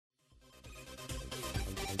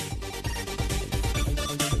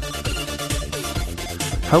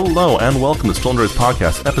Hello and welcome to Stolen Droids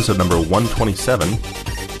Podcast, episode number 127.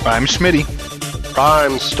 I'm Schmitty.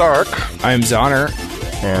 I'm Stark. I'm Zoner.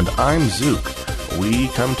 And I'm Zook. We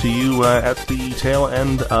come to you at the tail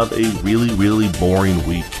end of a really, really boring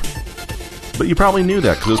week. But you probably knew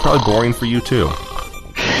that, because it was probably boring for you too.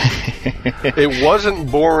 It wasn't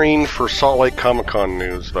boring for Salt Lake Comic-Con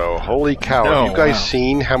news, though. Holy cow. No, have you guys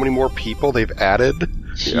seen how many more people they've added?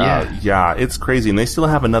 Yeah, it's crazy. And they still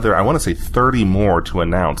have another, I want to say 30 more to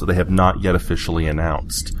announce that they have not yet officially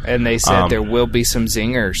announced. And they said there will be some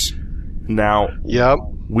zingers. Now, Yep.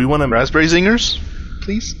 we want to... Raspberry Zingers,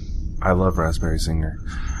 please? I love Raspberry Zinger.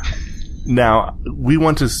 Now, we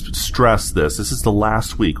want to stress this. This is the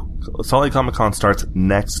last week. Salt Lake Comic-Con starts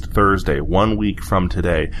next Thursday, 1 week from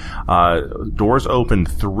today. Doors open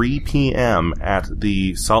 3 p.m. at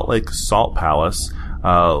the Salt Lake Salt Palace,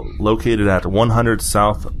 located at 100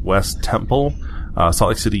 Southwest Temple, Salt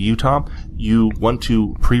Lake City, Utah. You want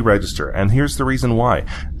to pre-register, and here's the reason why.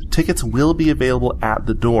 Tickets will be available at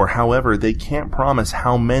the door. However, they can't promise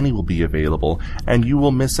how many will be available, and you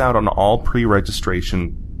will miss out on all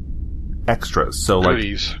pre-registration extras. So, like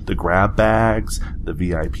the grab bags, the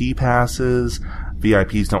VIP passes.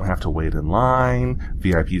 VIPs don't have to wait in line.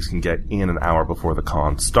 VIPs can get in an hour before the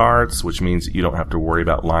con starts, which means you don't have to worry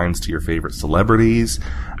about lines to your favorite celebrities.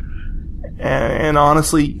 And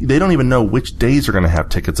honestly, they don't even know which days are going to have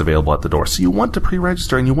tickets available at the door. So you want to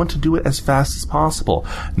pre-register, and you want to do it as fast as possible.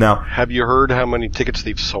 Now, have you heard how many tickets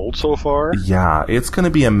they've sold so far? Yeah, it's going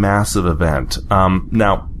to be a massive event.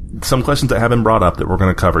 Now, some questions that have been brought up that we're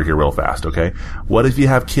going to cover here real fast, okay? What if you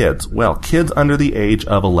have kids? Well, kids under the age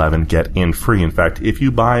of 11 get in free. In fact, if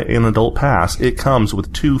you buy an adult pass, it comes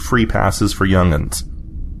with 2 free passes for young'uns.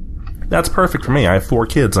 That's perfect for me. I have 4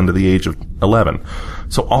 kids under the age of 11.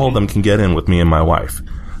 So all of them can get in with me and my wife.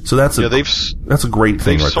 So that's a great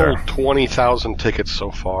thing right there. They've sold 20,000 tickets so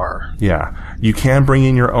far. Yeah. You can bring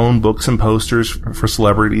in your own books and posters for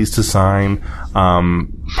celebrities to sign.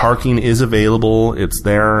 Parking is available. It's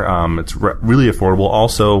there. It's really affordable.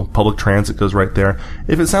 Also, public transit goes right there.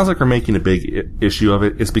 If it sounds like we're making a big issue of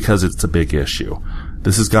it, it's because it's a big issue.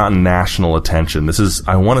 This has gotten national attention. This is,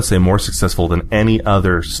 I want to say, more successful than any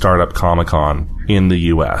other startup Comic-Con in the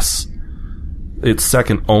U.S. It's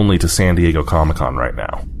second only to San Diego Comic-Con right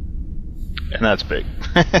now. And that's big.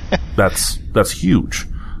 That's huge.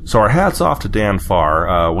 So our hats off to Dan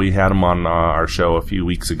Farr. We had him on our show a few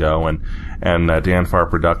weeks ago, and Dan Farr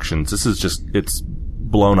Productions. This is just, it's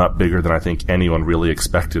blown up bigger than I think anyone really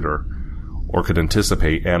expected or could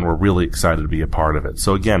anticipate, and we're really excited to be a part of it.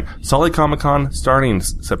 So again, Salt Lake Comic-Con starting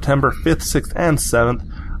September 5th, 6th, and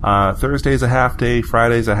 7th. Thursday's a half day,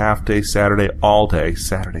 Friday's a half day, Saturday all day.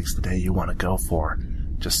 Saturday's the day you want to go for.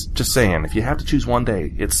 Just saying, if you have to choose one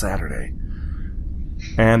day, it's Saturday.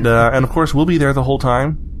 And of course, we'll be there the whole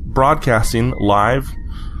time, broadcasting live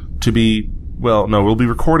to be, well, no, we'll be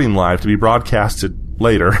recording live to be broadcasted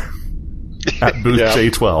later at booth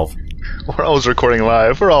J12. We're always recording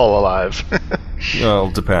live. We're all alive. Well,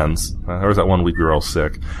 it depends. There was that one week we were all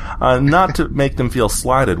sick. Not to make them feel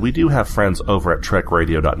slighted, we do have friends over at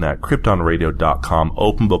TrekRadio.net, KryptonRadio.com,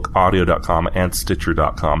 OpenBookAudio.com, and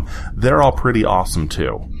Stitcher.com. They're all pretty awesome,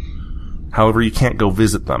 too. However, you can't go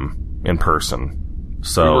visit them in person.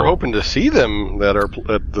 So we were hoping to see them that are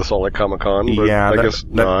at the Salt Lake Comic-Con, but I guess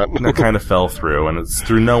not. That kind of fell through, and it's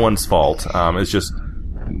through no one's fault. It's just,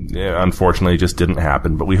 unfortunately, it just didn't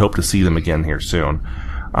happen, but we hope to see them again here soon.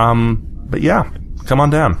 But yeah, come on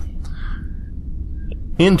down.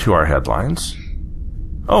 Into our headlines.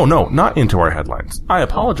 Oh, no, not into our headlines. I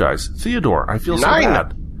apologize. Theodore, I feel so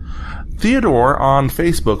bad. Theodore on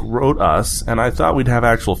Facebook wrote us, and I thought we'd have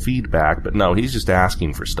actual feedback, but no, he's just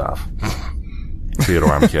asking for stuff.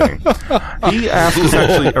 Theodore, I'm kidding. He asked us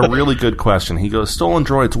actually a really good question. He goes, Stolen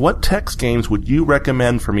Droids, what text games would you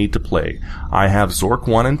recommend for me to play? I have Zork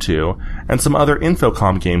 1 and 2, and some other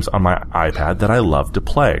Infocom games on my iPad that I love to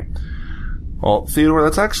play. Well, Theodore,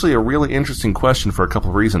 that's actually a really interesting question for a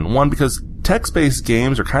couple of reasons. One, because text-based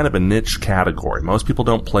games are kind of a niche category. Most people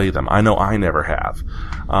don't play them. I know I never have.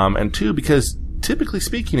 And two, because typically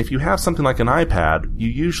speaking, if you have something like an iPad, you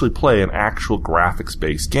usually play an actual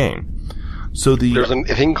graphics-based game. So there's a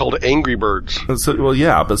thing called Angry Birds. So, well,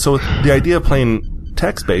 yeah, but so the idea of playing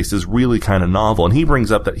text-based is really kind of novel. And he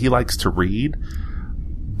brings up that he likes to read,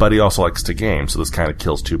 but he also likes to game. So this kind of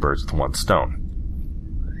kills 2 birds with 1 stone.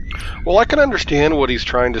 Well, I can understand what he's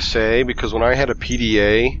trying to say, because when I had a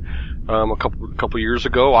PDA a couple years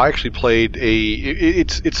ago, I actually played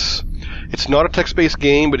it's not a text-based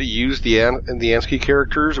game, but it used the ASCII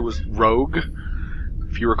characters. It was Rogue,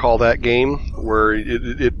 if you recall that game, where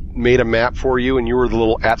it made a map for you, and you were the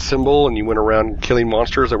little @ symbol, and you went around killing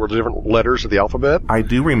monsters that were different letters of the alphabet? I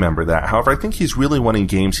do remember that. However, I think he's really wanting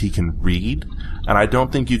games he can read, and I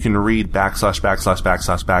don't think you can read / /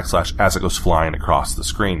 / / as it goes flying across the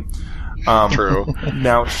screen. True.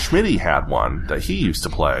 Now, Schmitty had one that he used to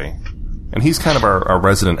play, and he's kind of our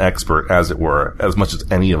resident expert, as it were, as much as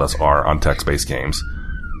any of us are on text-based games.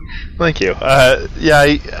 Thank you.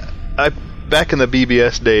 I back in the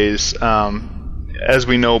BBS days, as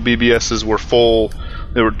we know, BBSs were full.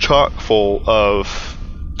 They were chock full of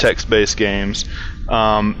text-based games.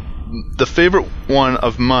 The favorite one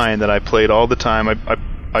of mine that I played all the time,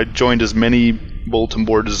 I joined as many bulletin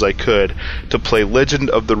boards as I could to play Legend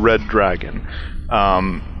of the Red Dragon.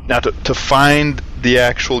 Now, to find the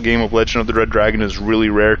actual game of Legend of the Red Dragon is really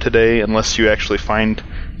rare today, unless you actually find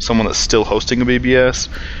someone that's still hosting a BBS.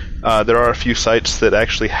 There are a few sites that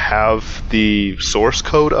actually have the source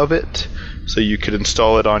code of it, so you could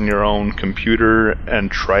install it on your own computer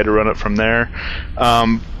and try to run it from there.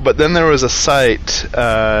 But then there was a site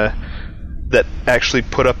that actually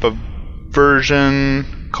put up a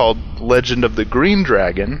version called Legend of the Green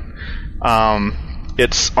Dragon.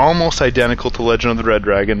 It's almost identical to Legend of the Red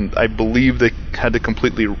Dragon. I believe they had to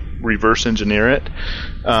completely reverse engineer it,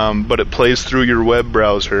 but it plays through your web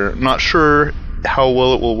browser. Not sure how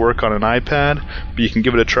well it will work on an iPad, but you can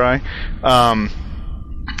give it a try.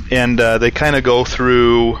 And they kind of go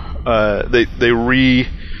through.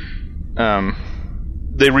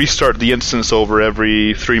 They restart the instance over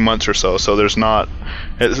every 3 months or so. So there's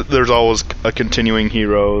always a continuing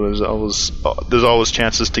hero. There's always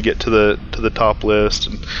chances to get to the top list.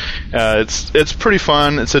 And, it's pretty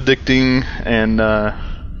fun. It's addicting, and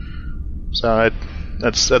so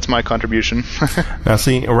that's my contribution. Now,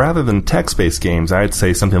 see, rather than text-based games, I'd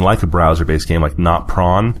say something like a browser-based game, like Not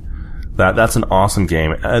Prawn. That's an awesome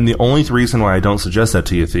game. And the only reason why I don't suggest that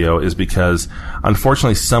to you, Theo, is because,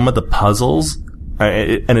 unfortunately, some of the puzzles,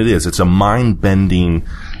 it's a mind-bending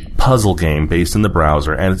puzzle game based in the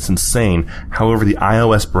browser, and it's insane. However, the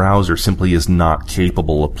iOS browser simply is not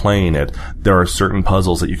capable of playing it. There are certain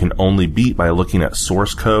puzzles that you can only beat by looking at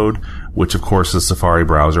source code, which of course the Safari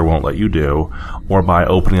browser won't let you do, or by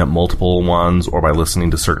opening up multiple ones, or by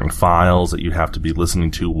listening to certain files that you have to be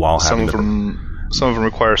listening to while having Some of them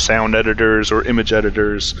require sound editors or image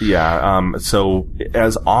editors. Yeah, so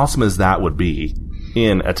as awesome as that would be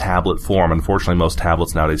in a tablet form, unfortunately most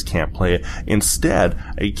tablets nowadays can't play it. Instead,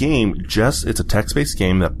 it's a text-based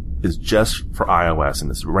game that is just for iOS, and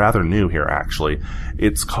it's rather new here actually.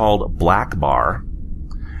 It's called Black Bar,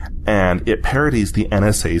 and it parodies the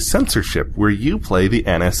NSA's censorship, where you play the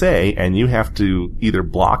NSA and you have to either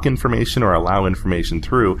block information or allow information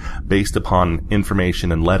through based upon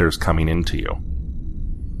information and letters coming into you.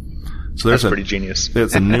 So that's pretty genius.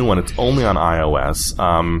 It's a new one. It's only on iOS.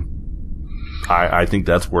 I think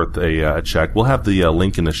that's worth a check. We'll have the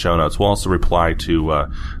link in the show notes. We'll also reply to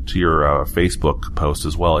your Facebook post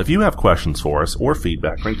as well. If you have questions for us or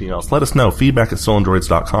feedback or anything else, let us know.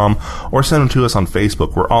 feedback@stolenDroids.com, or send them to us on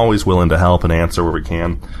Facebook. We're always willing to help and answer where we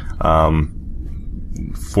can.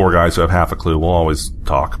 Four guys who have half a clue, we'll always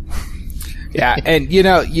talk. Yeah, and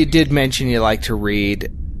you did mention you like to read.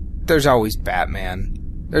 There's always Batman.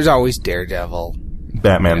 There's always Daredevil.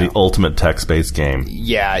 Batman, the ultimate text-based game.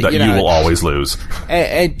 Yeah, that you will always lose.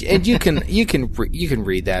 And you can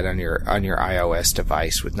read that on your iOS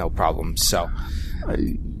device with no problem. So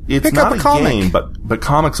it's not a game, but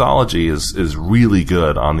Comixology is really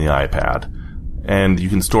good on the iPad, and you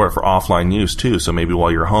can store it for offline use too. So maybe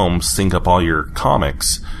while you're home, sync up all your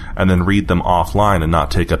comics and then read them offline and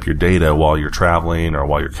not take up your data while you're traveling or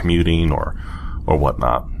while you're commuting or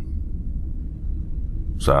whatnot.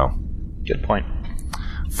 So, good point.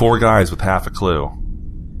 Four guys with half a clue.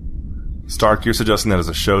 Stark, you're suggesting that as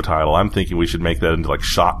a show title. I'm thinking we should make that into like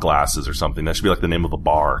shot glasses or something. That should be like the name of a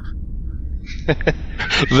bar.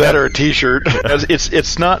 That or a T-shirt.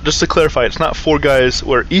 It's not, just to clarify, it's not four guys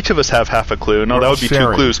where each of us have half a clue. No, that would be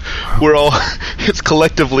sharing. 2 clues. We're all, it's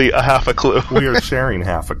collectively a half a clue. We are sharing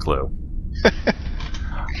half a clue.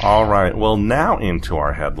 All right. Well, now into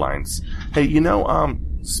our headlines. Hey,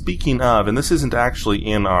 speaking of, and this isn't actually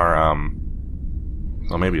in our,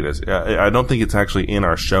 well, maybe it is. I don't think it's actually in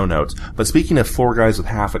our show notes. But speaking of four guys with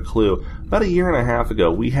half a clue, about a year and a half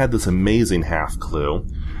ago, we had this amazing half clue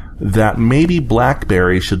that maybe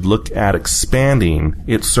BlackBerry should look at expanding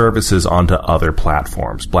its services onto other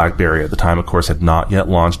platforms. BlackBerry at the time, of course, had not yet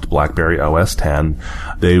launched BlackBerry OS X.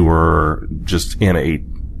 They were just in a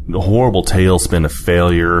horrible tailspin of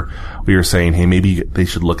failure. We were saying, hey, maybe they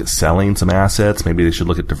should look at selling some assets. Maybe they should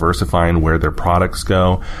look at diversifying where their products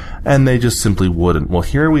go. And they just simply wouldn't. Well,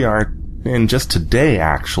 here we are And just today,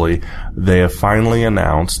 actually, they have finally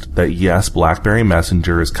announced that yes, BlackBerry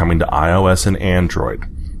Messenger is coming to iOS and Android.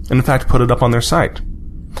 And in fact, put it up on their site.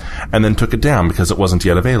 And then took it down because it wasn't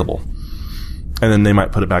yet available. And then they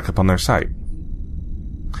might put it back up on their site.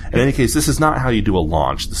 In any case, this is not how you do a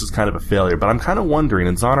launch. This is kind of a failure. But I'm kind of wondering,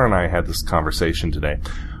 and Zana and I had this conversation today,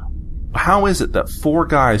 how is it that 4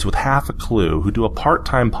 guys with half a clue who do a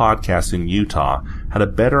part-time podcast in Utah had a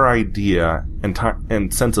better idea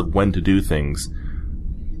and sense of when to do things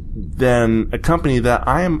than a company that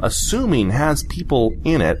I am assuming has people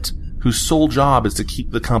in it whose sole job is to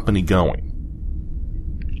keep the company going?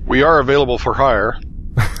 We are available for hire.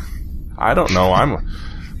 I don't know.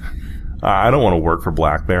 I don't want to work for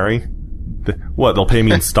BlackBerry. What, they'll pay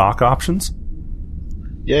me in stock options?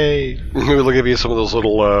 Yay. Maybe they'll give you some of those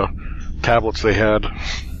little tablets they had.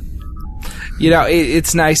 You know,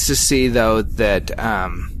 it's nice to see, though, that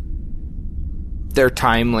they're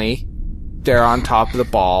timely. They're on top of the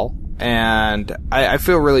ball. And I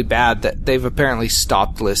feel really bad that they've apparently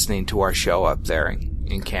stopped listening to our show up there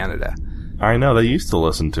in Canada. I know. They used to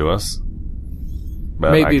listen to us.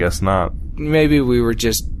 But I guess not. Maybe we were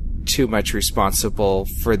just too much responsible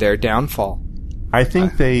for their downfall. I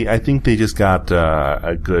think they just got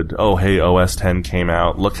a good, oh, hey, OS 10 came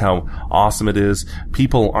out. Look how awesome it is.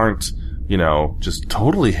 People aren't, just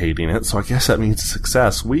totally hating it, so I guess that means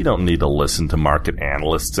success. We don't need to listen to market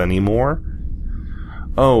analysts anymore.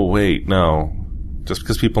 Oh, wait, no. Just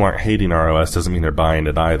because people aren't hating our OS doesn't mean they're buying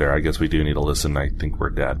it either. I guess we do need to listen. I think we're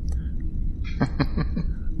dead.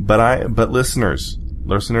 But listeners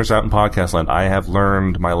out in podcast land, I have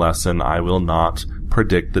learned my lesson. I will not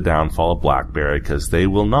predict the downfall of BlackBerry because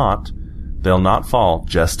they'll not fall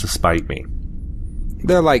just to spite me.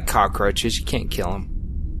 They're like cockroaches. You can't kill them.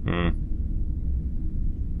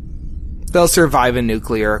 They'll survive a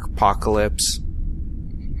nuclear apocalypse.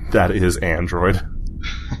 That is Android.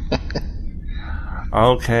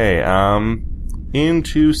 Okay,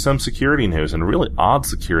 into some security news, and really odd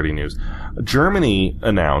security news. Germany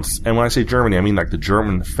announced, and when I say Germany, I mean like the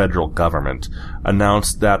German federal government,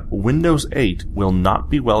 announced that Windows 8 will not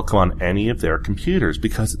be welcome on any of their computers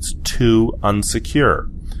because it's too unsecure.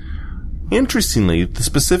 Interestingly, the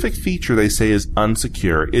specific feature they say is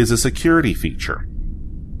unsecure is a security feature.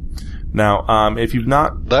 Now, if you've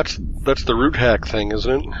not... That's the root hack thing,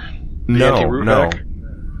 isn't it? No. Hack?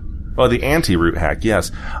 Oh, the anti-root hack,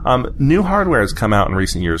 yes. New hardware has come out in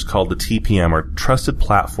recent years called the TPM, or Trusted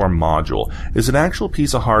Platform Module. It's an actual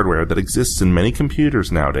piece of hardware that exists in many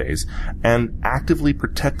computers nowadays and actively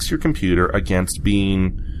protects your computer against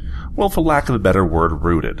being, well, for lack of a better word,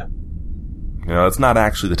 rooted. That's not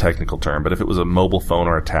actually the technical term, but if it was a mobile phone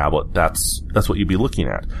or a tablet, that's what you'd be looking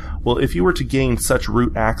at. Well, if you were to gain such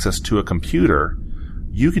root access to a computer,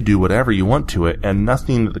 you could do whatever you want to it, and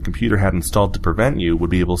nothing that the computer had installed to prevent you would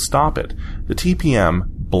be able to stop it. The TPM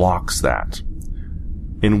blocks that.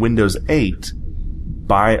 In Windows 8,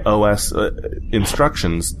 by OS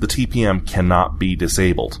instructions, the TPM cannot be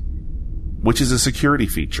disabled, which is a security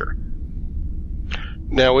feature.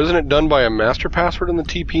 Now, isn't it done by a master password in the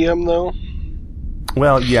TPM, though?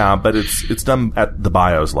 Well, yeah, but it's done at the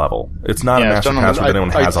BIOS level. It's not a master password that anyone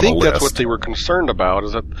has on the list. I think that's what they were concerned about,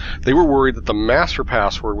 is that they were worried that the master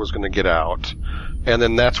password was going to get out, and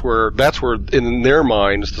then that's where in their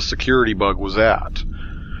minds the security bug was at.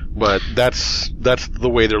 But that's the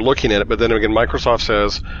way they're looking at it. But then again, Microsoft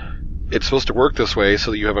says it's supposed to work this way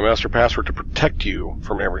so that you have a master password to protect you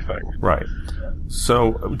from everything. Right.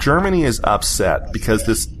 So Germany is upset because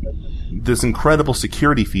this incredible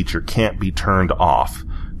security feature can't be turned off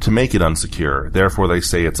to make it unsecure. Therefore, they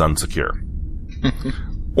say it's unsecure.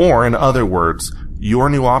 Or, in other words, your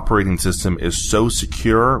new operating system is so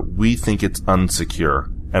secure, we think it's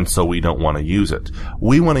unsecure, and so we don't want to use it.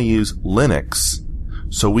 We want to use Linux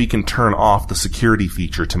so we can turn off the security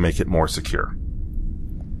feature to make it more secure.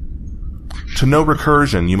 To know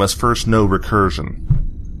recursion, you must first know recursion.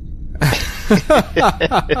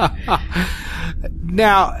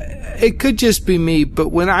 Now, it could just be me, but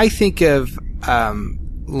when I think of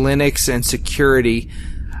Linux and security,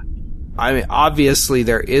 I mean, obviously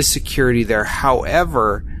there is security there.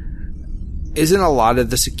 However, isn't a lot of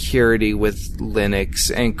the security with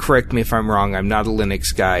Linux, and correct me if I'm wrong, I'm not a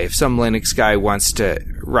Linux guy. If some Linux guy wants to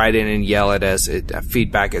write in and yell at us at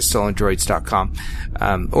feedback at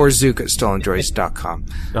stolendroids.com, or zook at stolendroids.com.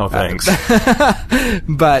 Oh, thanks.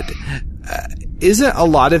 But isn't a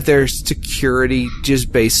lot of their security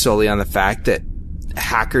just based solely on the fact that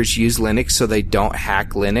hackers use Linux so they don't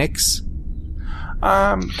hack Linux?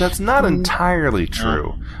 That's not entirely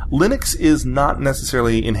true. Linux is not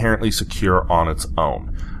necessarily inherently secure on its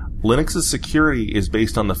own. Linux's security is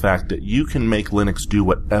based on the fact that you can make Linux do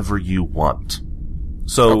whatever you want.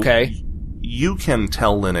 So Okay. you can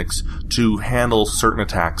tell Linux to handle certain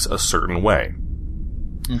attacks a certain way.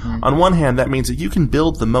 On one hand, that means that you can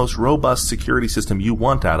build the most robust security system you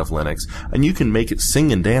want out of Linux, and you can make it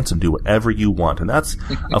sing and dance and do whatever you want. And that's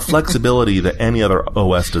a flexibility that any other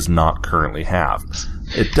OS does not currently have.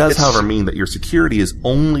 It does, however, mean that your security is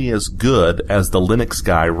only as good as the Linux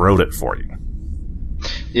guy wrote it for you.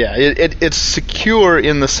 Yeah, it's secure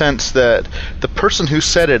in the sense that the person who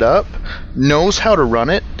set it up knows how to run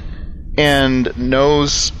it and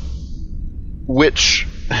knows which...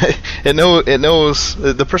 It knows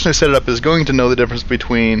the person who set it up is going to know the difference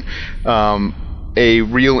between a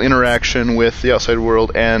real interaction with the outside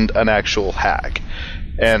world and an actual hack,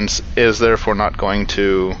 and is therefore not going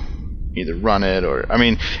to either run it or... I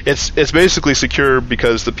mean, it's basically secure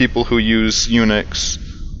because the people who use Unix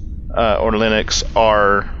or Linux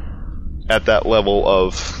are at that level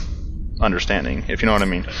of understanding, if you know what I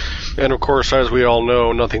mean. And of course, as we all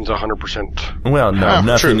know, nothing's 100%. Well, no,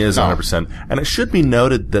 nothing true. is No. 100%. And it should be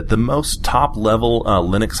noted that the most top-level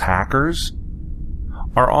Linux hackers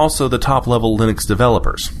are also the top-level Linux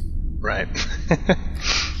developers. Right.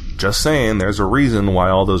 Just saying, there's a reason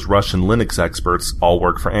why all those Russian Linux experts all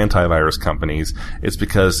work for antivirus companies. It's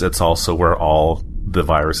because it's also where all the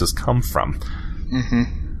viruses come from.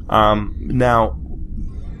 Now,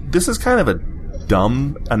 this is kind of a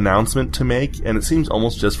dumb announcement to make, and it seems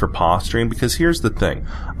almost just for posturing, because here's the thing.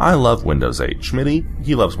 I love Windows 8. Schmitty,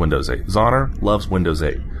 he loves Windows 8. Zonner loves Windows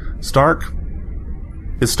 8. Stark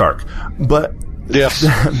is Stark. But Yes.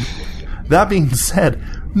 that being said,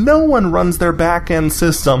 no one runs their back-end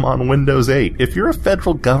system on Windows 8. If you're a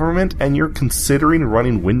federal government and you're considering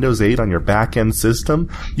running Windows 8 on your back-end system,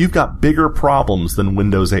 you've got bigger problems than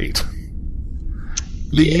Windows 8.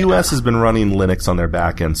 The US has been running Linux on their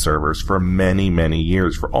back-end servers for many, many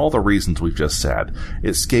years for all the reasons we've just said.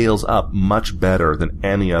 It scales up much better than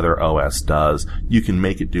any other OS does. You can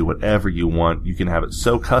make it do whatever you want. You can have it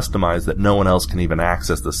so customized that no one else can even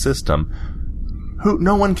access the system.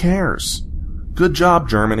 No one cares. Good job,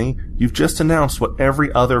 Germany. You've just announced what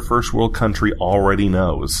every other first world country already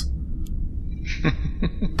knows.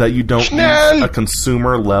 That you don't use a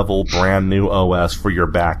consumer level brand new OS for your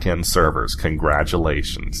back-end servers.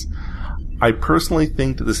 Congratulations. I personally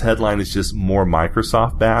think that this headline is just more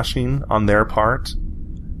Microsoft bashing on their part,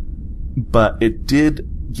 but it did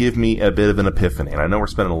give me a bit of an epiphany, and I know we're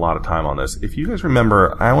spending a lot of time on this. If you guys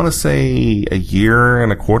remember, I want to say a year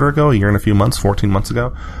and a quarter ago, a year and a few months, 14 months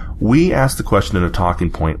ago, we asked the question in a talking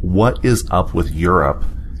point, what is up with Europe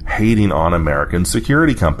hating on American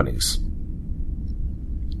security companies?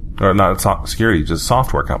 Or not security, just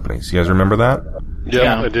software companies. You guys remember that?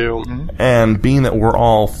 Yeah, I do. And being that we're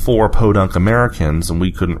all for podunk Americans and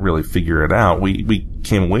we couldn't really figure it out, we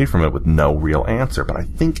came away from it with no real answer. But I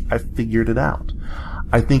think I figured it out.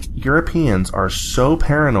 I think Europeans are so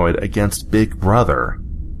paranoid against Big Brother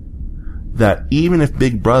that even if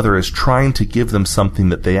Big Brother is trying to give them something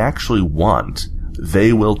that they actually want,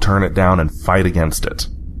 they will turn it down and fight against it.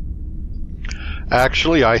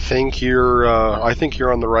 Actually, I think you're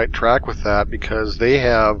on the right track with that, because they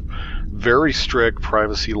have very strict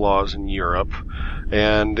privacy laws in Europe.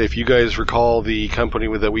 And if you guys recall the company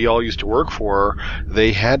that we all used to work for,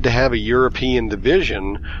 they had to have a European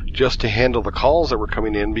division just to handle the calls that were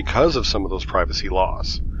coming in because of some of those privacy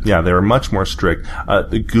laws. Yeah, they were much more strict.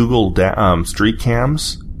 The Google street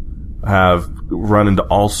cams have run into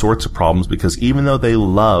all sorts of problems because even though they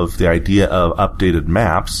love the idea of updated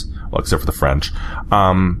maps, well, except for the French,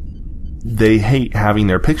 they hate having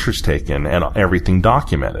their pictures taken and everything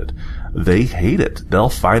documented. They hate it. They'll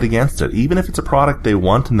fight against it. Even if it's a product they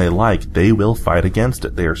want and they like, they will fight against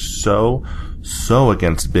it. They are so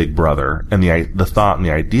against Big Brother and the thought and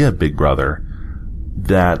the idea of Big Brother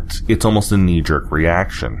that it's almost a knee-jerk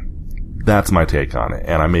reaction. That's my take on it,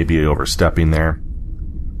 and I may be overstepping there,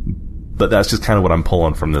 but that's just kind of what I'm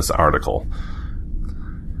pulling from this article.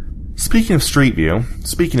 Speaking of Street View,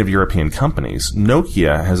 speaking of European companies,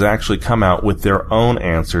 Nokia has actually come out with their own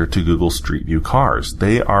answer to Google Street View cars.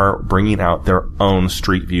 They are bringing out their own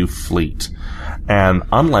Street View fleet. And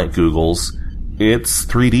unlike Google's, it's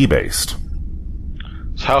 3D based.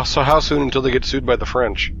 So how soon until they get sued by the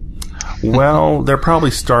French? Well, they're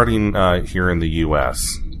probably starting here in the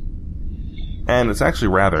U.S. And it's actually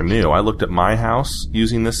rather new. I looked at my house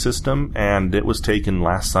using this system, and it was taken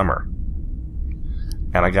last summer.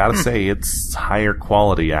 And I gotta say, it's higher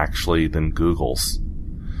quality, actually, than Google's.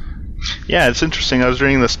 Yeah, it's interesting. I was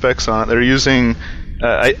reading the specs on it. They're using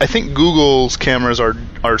I think Google's cameras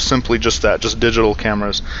are simply just that, just digital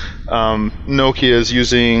cameras. Nokia is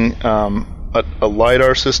using a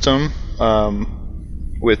LiDAR system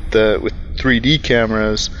with 3D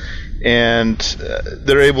cameras, and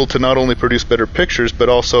they're able to not only produce better pictures, but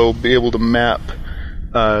also be able to map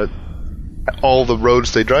all the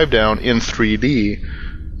roads they drive down in 3D,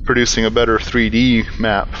 producing a better 3D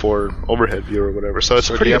map for overhead view or whatever. So it's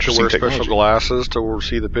pretty interesting technology. Do you have to wear special glasses to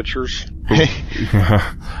see the pictures?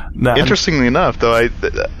 Now, interestingly enough, though,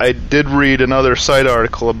 I did read another side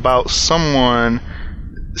article about someone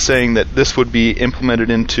saying that this would be implemented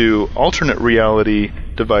into alternate reality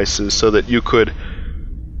devices so that you could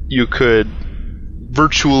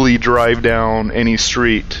virtually drive down any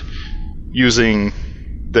street using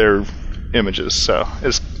their images. So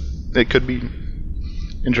it could be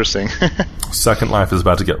interesting. Second Life is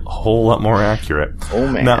about to get a whole lot more accurate. Oh,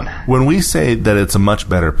 man. Now, when we say that it's a much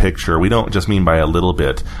better picture, we don't just mean by a little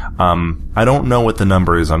bit. I don't know what the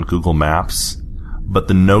number is on Google Maps, but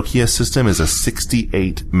the Nokia system is a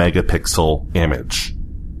 68 megapixel image.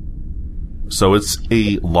 So it's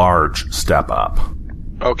a large step up.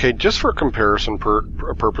 Okay, just for comparison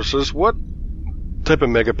purposes, what type of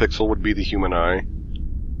megapixel would be the human eye?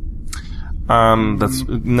 That's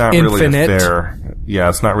not Infinite. really a fair. Yeah,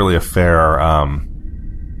 it's not really a fair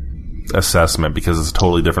assessment because it's a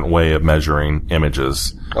totally different way of measuring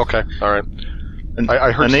images. Okay, all right.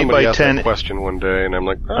 I heard an somebody 8 by ask 10 that question one day, and I'm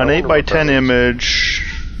like, an 8 by 10 image,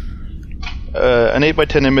 an 8 by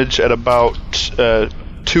 10 image at about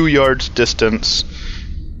 2 yards distance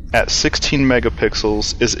at 16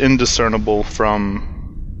 megapixels is indiscernible from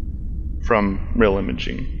real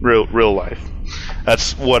imaging, real life.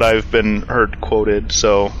 That's what I've been heard quoted,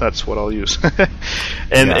 so that's what I'll use.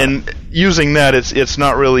 And using that, it's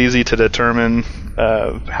not really easy to determine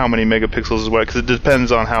how many megapixels is what, because it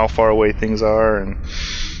depends on how far away things are, and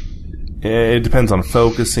it depends on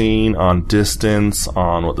focusing, on distance,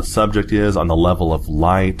 on what the subject is, on the level of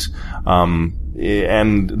light,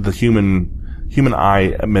 and the human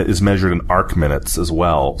eye is measured in arc minutes as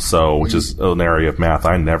well, so which is an area of math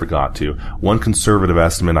I never got to. One conservative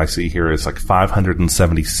estimate I see here is like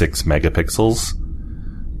 576 megapixels.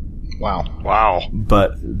 Wow.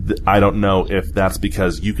 But I don't know if that's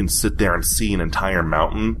because you can sit there and see an entire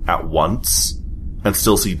mountain at once and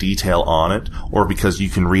still see detail on it, or because you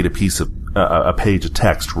can read a piece of a page of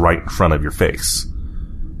text right in front of your face.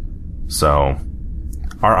 So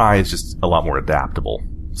our eye is just a lot more adaptable.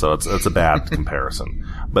 So it's a bad comparison.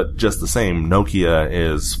 But just the same, Nokia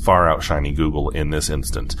is far outshining Google in this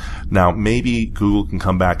instant. Now, maybe Google can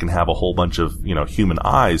come back and have a whole bunch of, human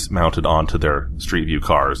eyes mounted onto their Street View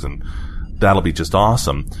cars, and that'll be just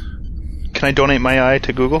awesome. Can I donate my eye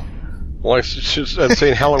to Google? Well, I'm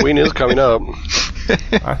saying Halloween is coming up.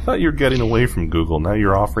 I thought you were getting away from Google. Now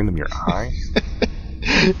you're offering them your eye?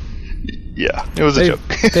 Yeah, it was a joke.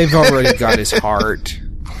 They've already got his heart.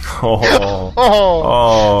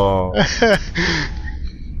 Oh.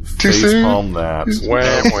 Too soon? Facepalm that.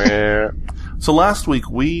 Wah. So last week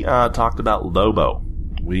we talked about Lobo.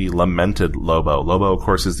 We lamented Lobo. Lobo, of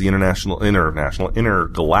course, is the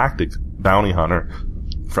intergalactic bounty hunter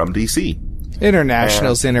from DC.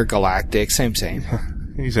 International's intergalactic, same.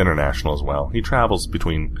 He's international as well. He travels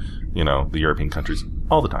between, the European countries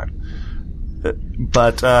all the time.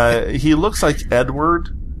 But he looks like Edward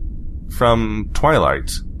from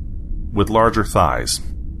Twilight with larger thighs.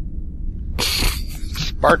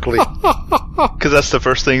 Sparkly. Because that's the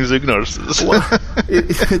first thing Zook notices. Well,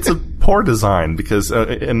 it's a poor design because,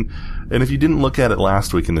 and if you didn't look at it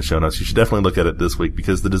last week in the show notes, you should definitely look at it this week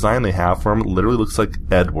because the design they have for him literally looks like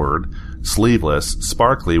Edward, sleeveless,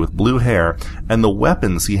 sparkly, with blue hair, and the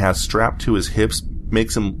weapons he has strapped to his hips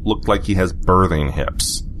makes him look like he has birthing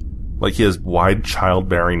hips. Like he has wide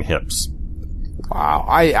childbearing hips. Wow,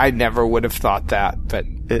 I never would have thought that, but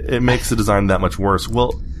it makes the design that much worse.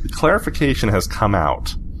 Well, clarification has come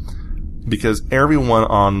out because everyone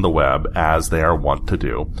on the web, as they are wont to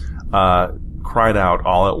do, cried out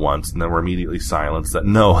all at once and then were immediately silenced that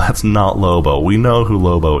no, that's not Lobo. We know who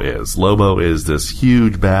Lobo is. Lobo is this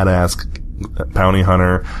huge badass bounty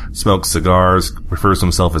hunter, smokes cigars, refers to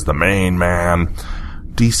himself as the main man.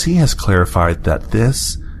 DC has clarified that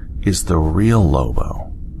this is the real Lobo.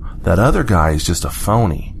 That other guy is just a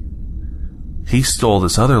phony. He stole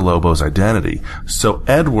this other Lobo's identity. So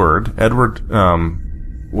Edward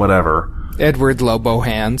Lobo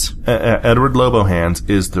Hands. Edward Lobo Hands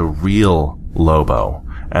is the real Lobo.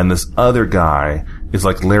 And this other guy is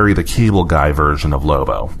like Larry the Cable Guy version of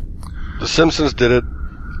Lobo. The Simpsons did it.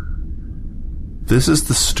 This is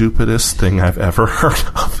the stupidest thing I've ever heard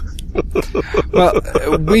of. Well,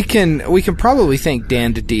 we can probably thank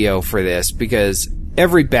Dan DiDio for this, because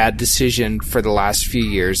every bad decision for the last few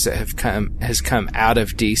years that has come out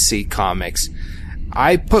of DC Comics,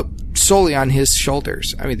 I put solely on his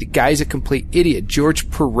shoulders. I mean, the guy's a complete idiot. George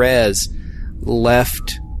Perez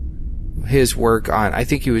left his work on, I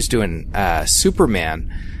think he was doing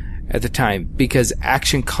Superman at the time, because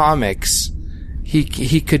Action Comics,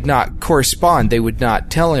 he could not correspond. They would not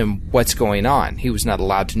tell him what's going on. He was not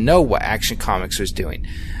allowed to know what Action Comics was doing.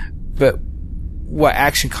 But what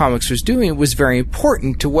Action Comics was doing was very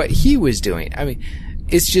important to what he was doing. I mean,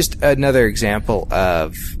 it's just another example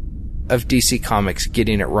of DC Comics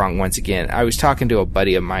getting it wrong once again. I was talking to a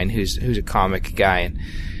buddy of mine who's a comic guy, and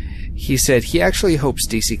he said he actually hopes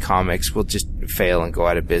DC Comics will just fail and go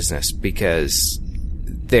out of business, because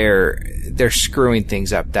they're screwing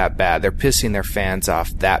things up that bad. They're pissing their fans off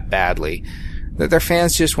that badly that their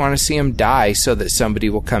fans just want to see them die so that somebody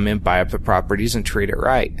will come in, buy up the properties, and treat it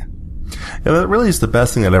right. Yeah, that really is the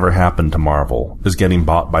best thing that ever happened to Marvel, is getting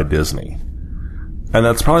bought by Disney. And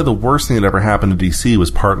that's probably the worst thing that ever happened to DC,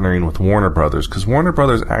 was partnering with Warner Brothers, because Warner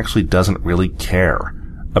Brothers actually doesn't really care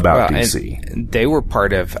about DC. And they were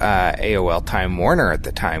part of AOL Time Warner at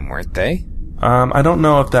the time, weren't they? I don't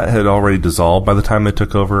know if that had already dissolved by the time they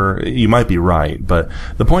took over. You might be right, but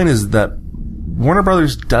the point is that Warner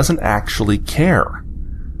Brothers doesn't actually care.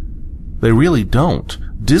 They really don't.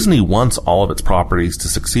 Disney wants all of its properties to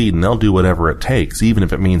succeed, and they'll do whatever it takes, even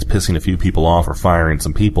if it means pissing a few people off or firing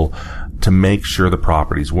some people, to make sure the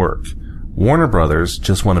properties work. Warner Brothers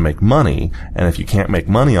just want to make money, and if you can't make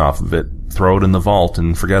money off of it, throw it in the vault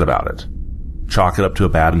and forget about it. Chalk it up to a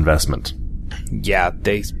bad investment. Yeah,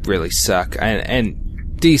 they really suck, and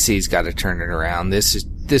DC's got to turn it around.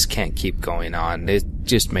 This can't keep going on. It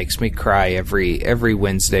just makes me cry every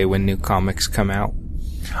Wednesday when new comics come out.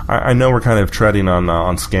 I know we're kind of treading on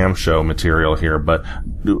scam show material here, but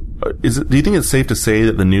do you think it's safe to say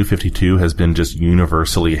that the New 52 has been just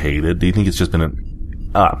universally hated? Do you think it's just been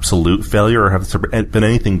an absolute failure, or have there been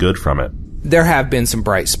anything good from it? There have been some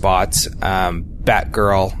bright spots.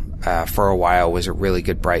 Batgirl, for a while, was a really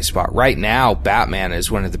good bright spot. Right now, Batman is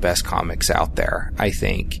one of the best comics out there, I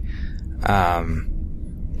think.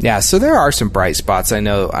 Yeah, so there are some bright spots. I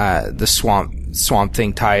know the Swamp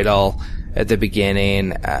Thing title at the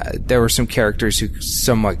beginning, there were some characters who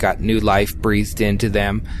somewhat got new life breathed into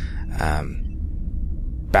them.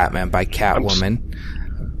 Batman by Catwoman.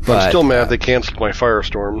 But I'm still mad they canceled my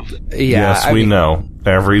Firestorm. Yeah, yes, we know.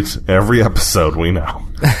 Every episode, we know.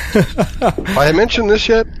 I mentioned this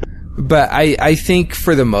yet? But I think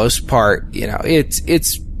for the most part, you know, it's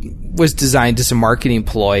was designed as a marketing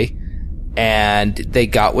ploy, and they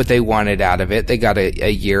got what they wanted out of it. They got a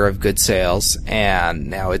year of good sales, and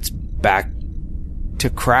now it's back to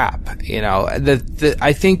crap. You know,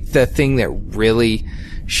 I think the thing that really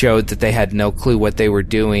showed that they had no clue what they were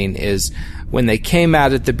doing is when they came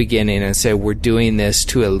out at the beginning and said, we're doing this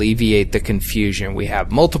to alleviate the confusion. We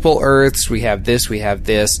have multiple Earths, we have this, we have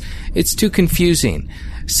this. It's too confusing.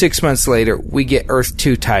 6 months later, we get Earth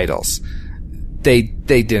 2 titles. They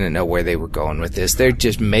didn't know where they were going with this. They're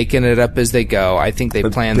just making it up as they go. I think they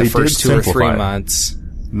planned the first 2 or 3 months.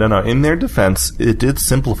 No, in their defense, it did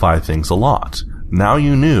simplify things a lot. Now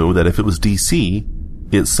you knew that if it was DC,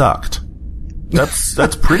 it sucked.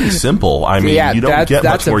 That's pretty simple. I mean, you don't get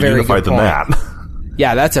much more unified than that.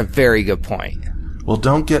 Yeah, that's a very good point. Well,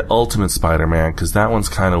 don't get Ultimate Spider-Man, because that one's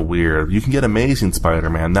kind of weird. You can get Amazing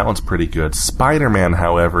Spider-Man. That one's pretty good. Spider-Man,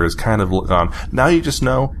 however, is kind of gone. Now you just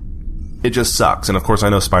know it just sucks. And of course, I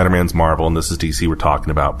know Spider-Man's Marvel, and this is DC we're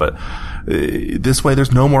talking about, but this way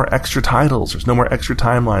there's no more extra titles. There's no more extra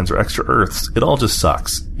timelines or extra Earths. It all just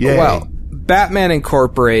sucks. Yay. Well, Batman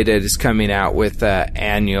Incorporated is coming out with an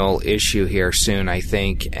annual issue here soon, I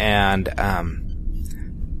think, and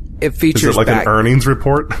it features. Is it like an earnings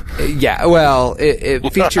report? Yeah, well, it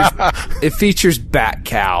features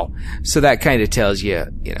Bat-Cow, so that kind of tells you,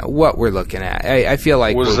 you know, what we're looking at. I feel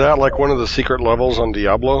like was that like one of the secret levels on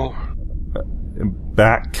Diablo?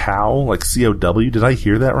 Bat-Cow, like COW? Did I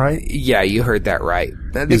hear that right? Yeah, you heard that right.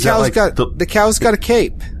 The cow's got a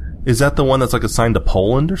cape. Is that the one that's like assigned to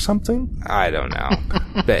Poland or something? I don't know.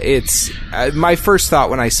 But it's my first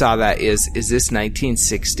thought when I saw that is this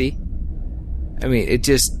 1960? I mean, it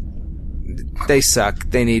just, they suck.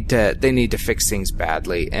 They need to fix things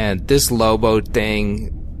badly. And this Lobo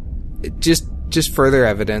thing, just further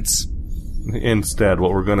evidence. Instead,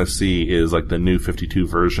 what we're going to see is like the New 52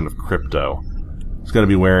 version of Crypto. He's going to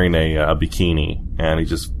be wearing a bikini, and he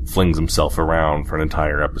just flings himself around for an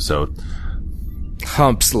entire episode.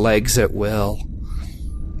 Humps legs at will.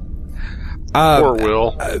 Or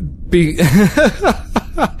will.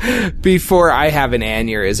 Before I have an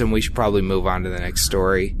aneurysm, we should probably move on to the next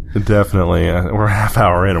story. Definitely. We're a half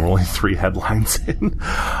hour in and we're only 3 headlines in.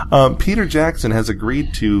 Peter Jackson has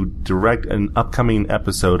agreed to direct an upcoming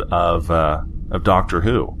episode of Doctor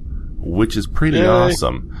Who, which is pretty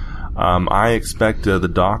awesome. I expect the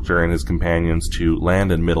Doctor and his companions to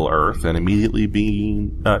land in Middle Earth and immediately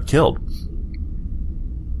be killed.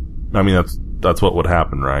 I mean, that's what would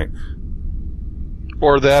happen, right?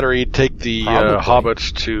 Or that, or he'd take the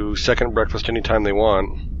hobbits to second breakfast anytime they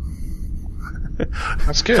want.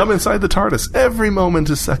 That's good. Come inside the TARDIS. Every moment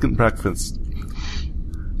is second breakfast.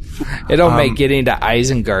 It'll make getting to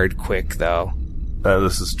Isengard quick, though.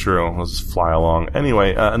 This is true. Let's fly along.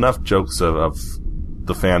 Anyway, enough jokes of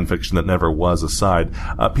the fan fiction that never was aside.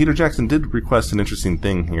 Peter Jackson did request an interesting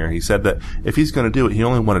thing here. He said that if he's going to do it, he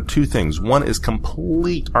only wanted 2 things. One is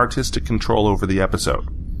complete artistic control over the episode,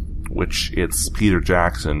 which it's Peter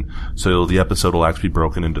Jackson, so the episode will actually be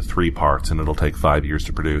broken into 3 parts and it'll take 5 years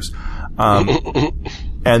to produce.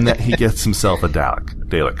 And that he gets himself a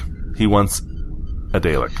Dalek. He wants a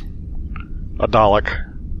Dalek. A Dalek.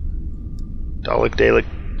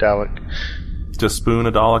 Dalek. Just spoon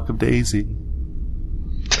a Dalek of Daisy.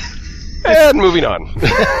 And moving on.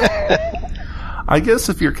 I guess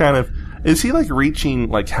if you're is he like reaching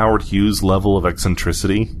like Howard Hughes level of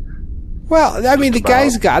eccentricity? Well, I mean, the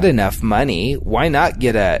guy's got enough money. Why not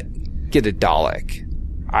get a Dalek?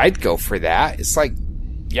 I'd go for that. It's like,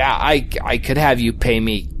 yeah, I could have you pay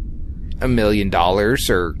me $1 million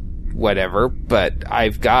or whatever, but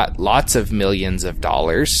I've got lots of millions of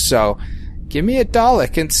dollars, so give me a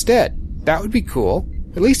Dalek instead. That would be cool.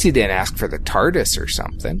 At least he didn't ask for the TARDIS or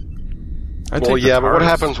something. Well, yeah, but what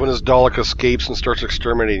happens when his Dalek escapes and starts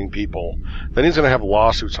exterminating people? Then he's going to have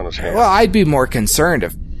lawsuits on his hands. Well, I'd be more concerned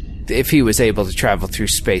if he was able to travel through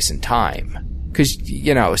space and time. Because,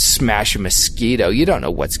 smash a mosquito, you don't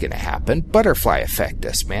know what's going to happen. Butterfly effect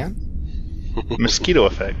us, man. Mosquito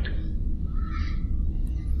effect.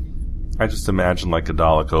 I just imagine like a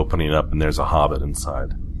Dalek opening up and there's a hobbit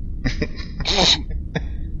inside.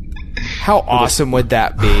 How awesome would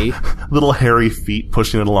that be? Little hairy feet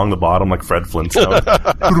pushing it along the bottom like Fred Flintstone.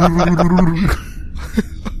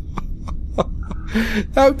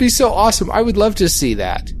 That would be so awesome. I would love to see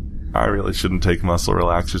that. I really shouldn't take muscle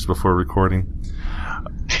relaxers before recording.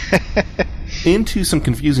 Into some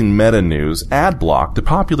confusing meta news, AdBlock, the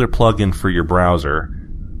popular plugin for your browser,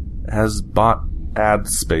 has bought ad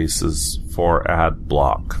spaces for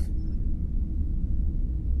AdBlock.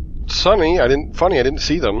 Funny, I didn't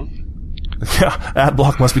see them. Yeah,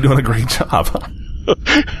 AdBlock must be doing a great job.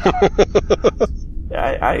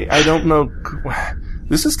 I don't know.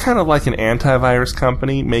 This is kind of like an antivirus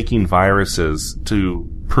company making viruses to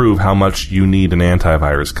prove how much you need an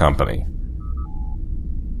antivirus company.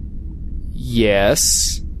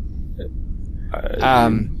 Yes.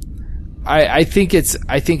 I think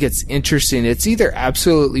it's interesting. It's either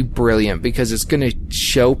absolutely brilliant because it's going to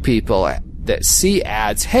show people that see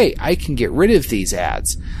ads, hey, I can get rid of these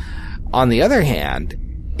ads. On the other hand,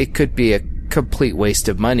 it could be a complete waste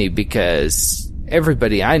of money because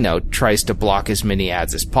everybody I know tries to block as many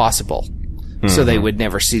ads as possible. Mm-hmm. So they would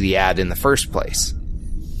never see the ad in the first place.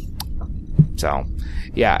 So,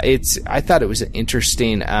 yeah, I thought it was an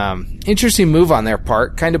interesting move on their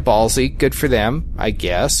part. Kind of ballsy. Good for them, I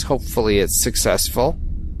guess. Hopefully it's successful.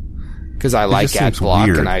 Because I like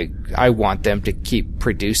AdBlock and I want them to keep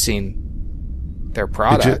producing their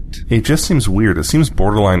product. It just seems weird. It seems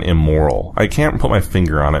borderline immoral. I can't put my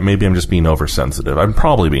finger on it. Maybe I'm just being oversensitive. I'm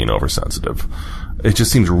probably being oversensitive. It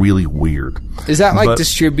just seems really weird. Is that like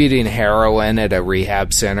distributing heroin at a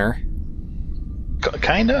rehab center?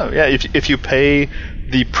 Kind of, yeah. If you pay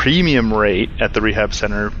the premium rate at the rehab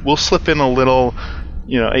center, we'll slip in a little,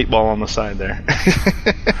 8-ball on the side there.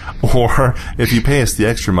 Or if you pay us the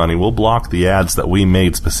extra money, we'll block the ads that we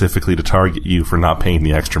made specifically to target you for not paying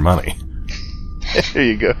the extra money. There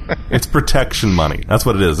you go. It's protection money. That's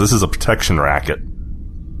what it is. This is a protection racket.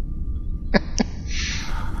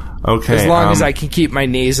 Okay. As long as I can keep my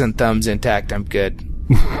knees and thumbs intact, I'm good.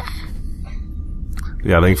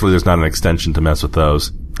 Yeah, thankfully there's not an extension to mess with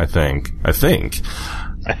those. I think. I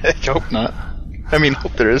hope not.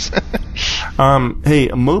 Hope there is. Hey,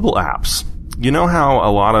 mobile apps. You know how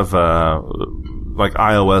a lot of, like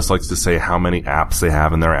iOS likes to say how many apps they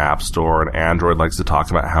have in their app store, and Android likes to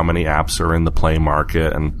talk about how many apps are in the Play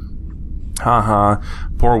Market, and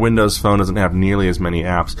poor Windows Phone doesn't have nearly as many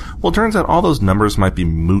apps. Well, it turns out all those numbers might be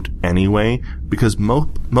moot anyway, because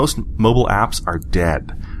most mobile apps are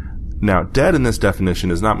dead. Now, dead in this definition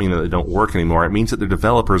does not mean that they don't work anymore. It means that their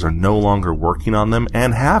developers are no longer working on them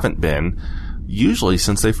and haven't been, usually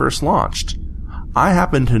since they first launched. I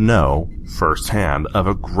happen to know firsthand of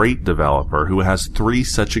a great developer who has 3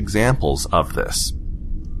 such examples of this.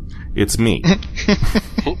 It's me.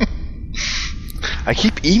 I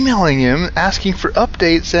keep emailing him asking for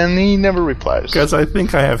updates and he never replies. Because I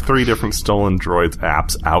think I have 3 different Stolen Droids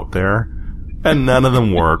apps out there, and none of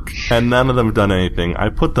them work, and none of them have done anything. I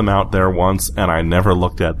put them out there once, and I never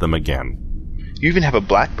looked at them again. You even have a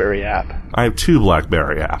BlackBerry app. I have 2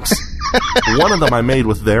 BlackBerry apps. One of them I made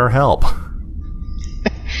with their help.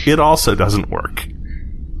 It also doesn't work.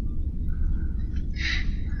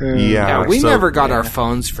 Yeah, we never got our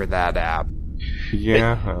phones for that app.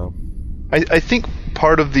 Yeah. I think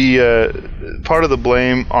part of the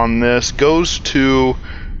blame on this goes to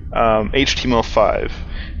HTML5,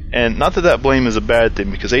 and not that blame is a bad thing,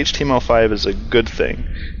 because HTML5 is a good thing.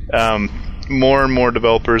 More and more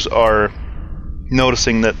developers are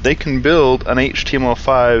noticing that they can build an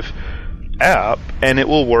HTML5 app and it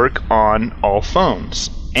will work on all phones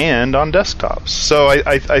and on desktops. So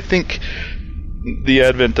I think the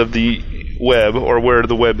advent of the web, or where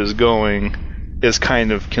the web is going, is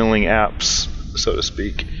kind of killing apps, so to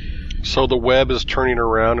speak. So the web is turning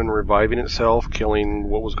around and reviving itself, killing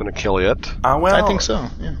what was going to kill it? Well, I think so,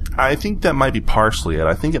 yeah. I think that might be partially it.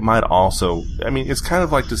 I think it might also... I mean, it's kind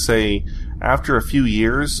of like to say, after a few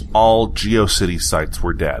years, all GeoCities sites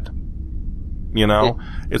were dead. You know?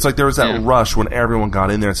 It's like there was that rush when everyone got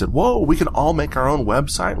in there and said, whoa, we can all make our own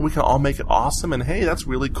website, and we can all make it awesome, and hey, that's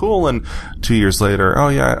really cool. And 2 years later, oh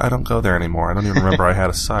yeah, I don't go there anymore. I don't even remember I had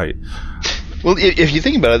a site. Well, if you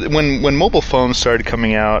think about it, when mobile phones started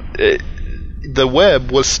coming out, the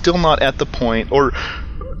web was still not at the point,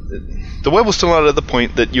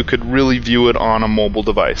 that you could really view it on a mobile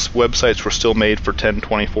device. Websites were still made for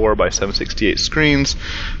 1024 by 768 screens,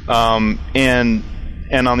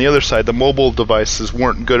 and on the other side, the mobile devices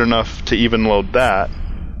weren't good enough to even load that,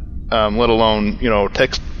 let alone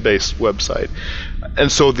text-based website.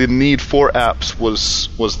 And so the need for apps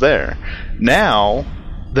was there. Now,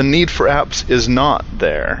 the need for apps is not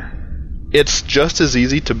there. It's just as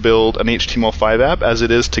easy to build an HTML5 app as it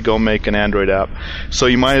is to go make an Android app. So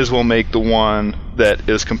you might as well make the one that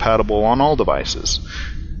is compatible on all devices.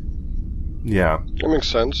 Yeah. That makes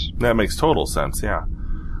sense. That makes total sense, yeah.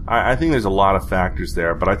 I think there's a lot of factors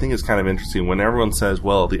there, but I think it's kind of interesting when everyone says,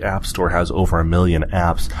 well, the App Store has over 1 million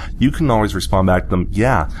apps. You can always respond back to them,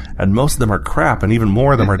 yeah, and most of them are crap, and even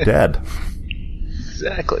more of them are dead.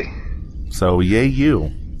 Exactly. So, yay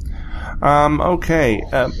you. Okay.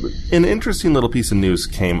 An interesting little piece of news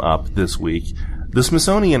came up this week. The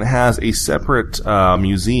Smithsonian has a separate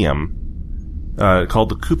museum called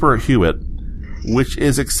the Cooper Hewitt, which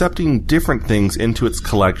is accepting different things into its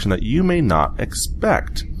collection that you may not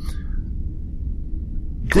expect.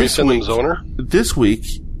 Can we send them Zoner? This week,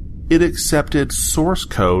 it accepted source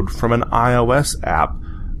code from an iOS app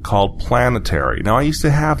called Planetary. Now, I used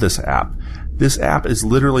to have this app. This app is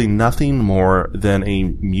literally nothing more than a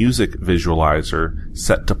music visualizer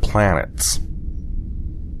set to planets.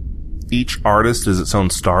 Each artist is its own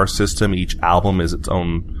star system. Each album is its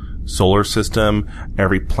own solar system.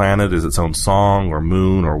 Every planet is its own song or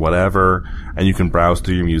moon or whatever. And you can browse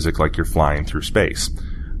through your music like you're flying through space.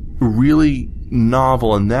 Really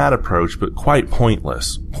novel in that approach, but quite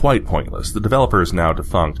pointless. Quite pointless. The developer is now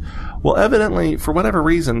defunct. Well, evidently, for whatever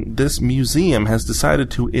reason, this museum has decided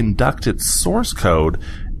to induct its source code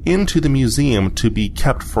into the museum to be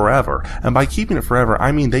kept forever. And by keeping it forever,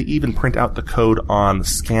 I mean they even print out the code on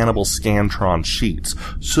scannable Scantron sheets.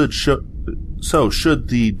 So should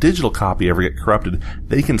the digital copy ever get corrupted,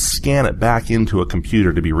 they can scan it back into a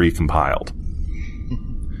computer to be recompiled.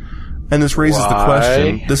 And this raises the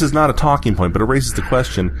question, this is not a talking point, but it raises the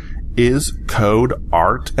question, is code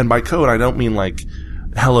art? And by code, I don't mean like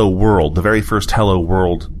Hello World, the very first Hello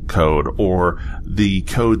World code, or the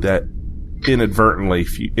code that inadvertently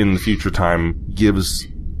in the future time gives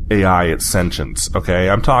AI its sentience, okay?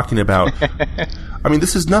 I'm talking about, I mean,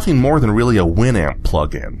 this is nothing more than really a Winamp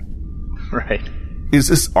plugin. Right. Is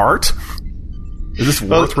this art? Is this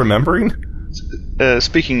worth remembering?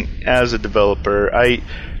 Speaking as a developer,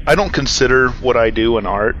 I don't consider what I do an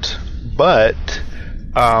art, but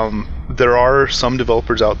there are some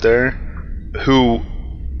developers out there who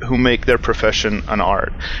make their profession an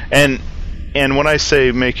art. And when I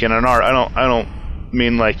say making an art, I don't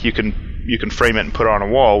mean like you can frame it and put it on a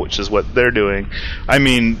wall, which is what they're doing. I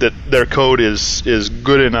mean that their code is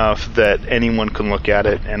good enough that anyone can look at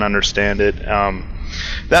it and understand it.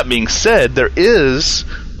 That being said, there is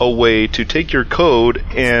a way to take your code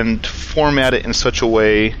and format it in such a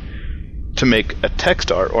way to make a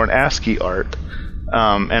text art or an ASCII art.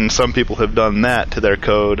 And some people have done that to their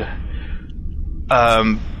code.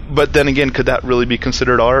 But then again, could that really be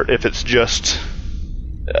considered art if it's just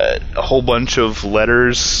a whole bunch of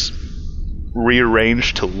letters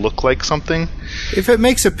rearranged to look like something? If it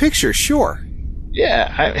makes a picture, sure.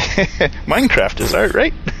 Yeah, Minecraft is art,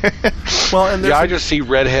 right? Well, and I just see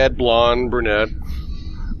redhead, blonde, brunette.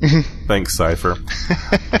 Thanks, Cypher.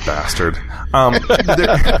 Bastard.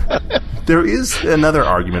 There is another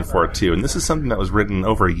argument for it, too, and this is something that was written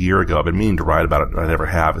over a year ago. I've been meaning to write about it, but I never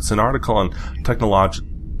have. It's an article on Technologizer.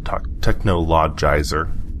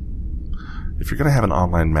 If you're going to have an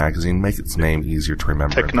online magazine, make its name easier to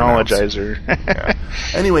remember. Technologizer. Yeah.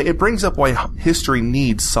 Anyway, it brings up why history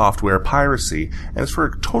needs software piracy, and it's for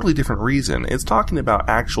a totally different reason. It's talking about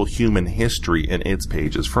actual human history in its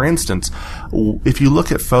pages. For instance, if you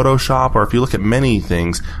look at Photoshop, or if you look at many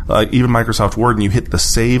things, like even Microsoft Word, and you hit the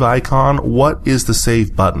save icon, what is the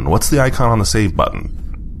save button? What's the icon on the save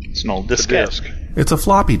button? It's an old disk. It's a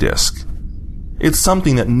floppy disk. It's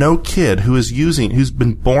something that no kid who's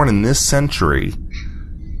been born in this century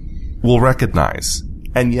will recognize.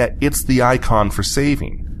 And yet it's the icon for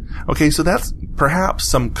saving. Okay, so that's perhaps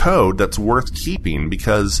some code that's worth keeping,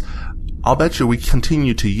 because I'll bet you we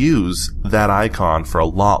continue to use that icon for a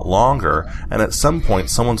lot longer, and at some point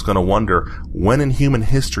someone's going to wonder, when in human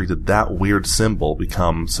history did that weird symbol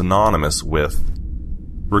become synonymous with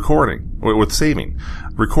recording, with saving?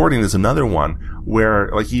 Recording is another one where,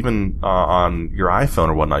 like, even on your iPhone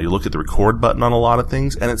or whatnot, you look at the record button on a lot of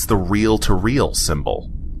things, and it's the reel-to-reel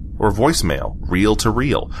symbol. Or voicemail,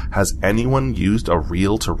 reel-to-reel. Has anyone used a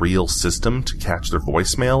reel-to-reel system to catch their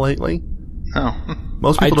voicemail lately? No.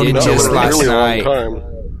 Most people don't even know just what it is. last night.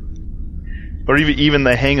 Or even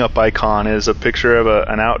the hang-up icon is a picture of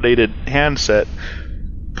an outdated handset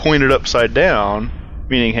pointed upside down,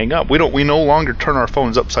 meaning hang up. We no longer turn our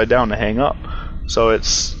phones upside down to hang up. So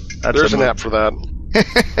there's an app for that.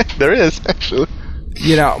 There is, actually.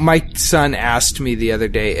 You know, my son asked me the other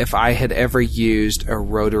day if I had ever used a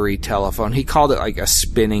rotary telephone. He called it like a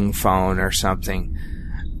spinning phone or something.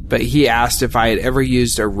 But he asked if I had ever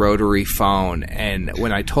used a rotary phone. And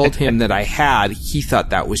when I told him that I had, he thought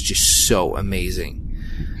that was just so amazing.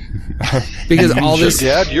 Because all this...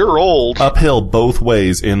 Dad, you're old. Uphill both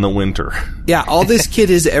ways in the winter. Yeah, all this kid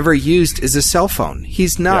has ever used is a cell phone.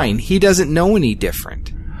 He's 9. Yeah. He doesn't know any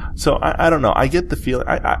different. So I don't know. I get the feeling.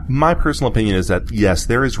 My personal opinion is that yes,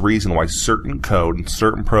 there is reason why certain code and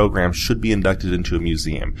certain programs should be inducted into a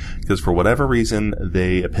museum, because for whatever reason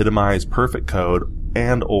they epitomize perfect code,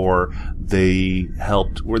 and or they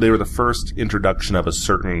were the first introduction of a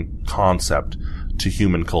certain concept to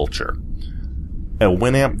human culture. A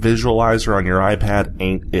Winamp visualizer on your iPad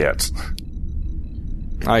ain't it.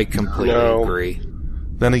 I completely agree.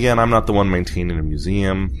 Then again, I'm not the one maintaining a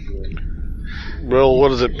museum. Well,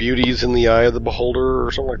 what is it? Beauty's in the eye of the beholder,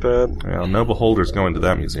 or something like that? Well, no beholder's going to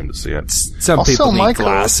that museum to see it. Some people need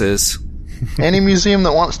glasses. Any museum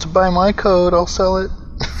that wants to buy my code, I'll sell it.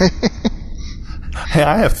 Hey,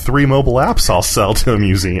 I have 3 mobile apps I'll sell to a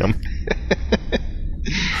museum.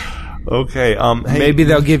 Okay, hey, maybe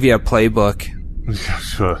they'll give you a playbook.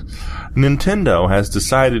 Nintendo has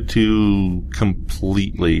decided to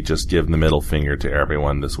completely just give the middle finger to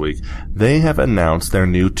everyone this week. They have announced their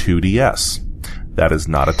new 2DS. That is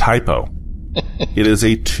not a typo. It is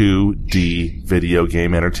a 2D video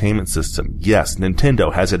game entertainment system. Yes,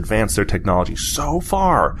 Nintendo has advanced their technology so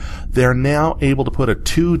far, they're now able to put a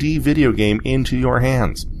 2D video game into your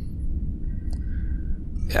hands.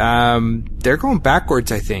 They're going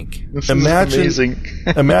backwards, I think. Imagine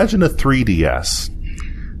a 3DS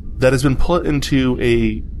that has been put into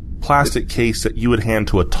a plastic case that you would hand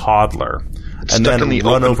to a toddler, and stuck then in the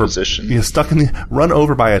run open over position. Yeah, run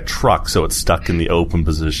over by a truck, so it's stuck in the open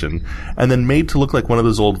position, and then made to look like one of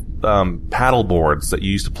those old paddle boards that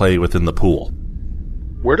you used to play with in the pool.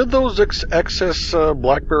 Where did those excess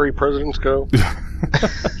BlackBerry presidents go?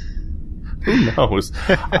 Who knows?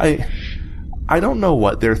 I don't know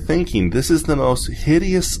what they're thinking. This is the most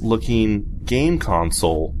hideous-looking game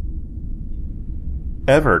console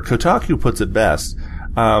ever. Kotaku puts it best.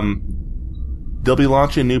 They'll be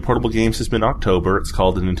launching a new portable game system in October. It's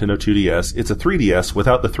called the Nintendo 2DS. It's a 3DS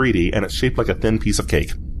without the 3D, and it's shaped like a thin piece of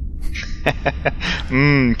cake.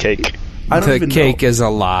 Cake. The cake is a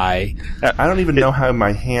lie. I don't even know how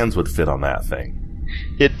my hands would fit on that thing.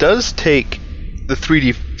 It does take the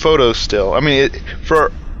 3D photos still. I mean,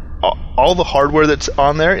 for all the hardware that's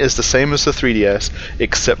on there is the same as the 3DS,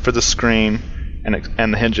 except for the screen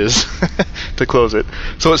and the hinges to close it.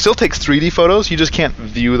 So it still takes 3D photos, you just can't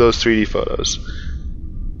view those 3D photos.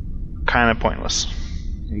 Kind of pointless.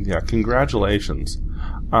 Yeah, congratulations.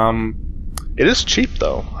 It is cheap,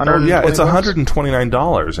 though. It's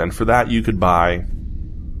 $129, and for that you could buy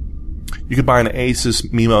You could buy an Asus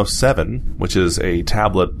Mimo 7, which is a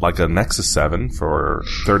tablet like a Nexus 7 for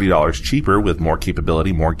 $30 cheaper with more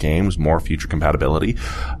capability, more games, more future compatibility.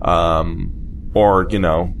 Or,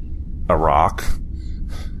 a rock.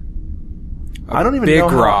 I don't even know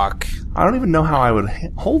Big rock. I don't even know how I would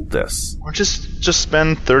hold this. Or just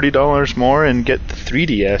spend $30 more and get the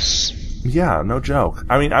 3DS. Yeah, no joke.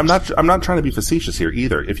 I mean, I'm not trying to be facetious here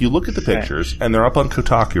either. If you look at the pictures, and they're up on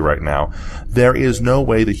Kotaku right now, there is no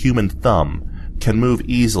way the human thumb can move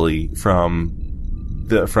easily from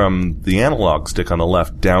the analog stick on the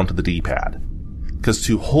left down to the D-pad. Because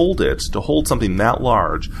to hold something that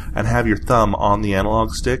large and have your thumb on the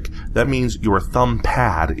analog stick, that means your thumb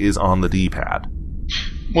pad is on the D-pad.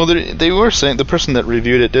 Well, they were saying, the person that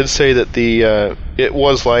reviewed it did say that it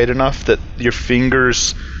was light enough that your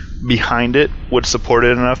fingers behind it would support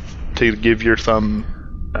it enough to give your thumb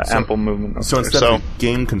ample movement. So instead of a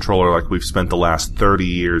game controller like we've spent the last 30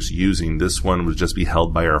 years using, this one would just be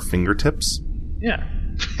held by our fingertips? Yeah.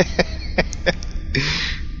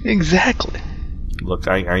 Exactly. Look,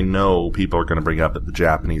 I know people are going to bring up that the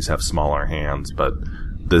Japanese have smaller hands, but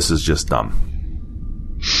this is just dumb.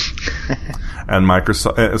 And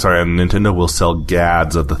Nintendo will sell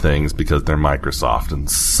gads of the things because they're Microsoft, and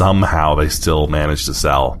somehow they still manage to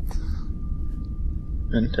sell.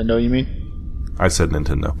 Nintendo, you mean? I said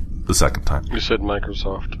Nintendo the second time. You said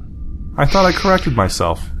Microsoft. I thought I corrected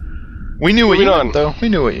myself. We knew what you meant, though. We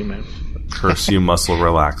knew what you meant. Curse you, muscle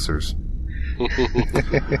relaxers.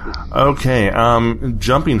 Okay,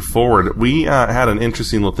 jumping forward, we had an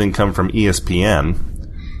interesting little thing come from ESPN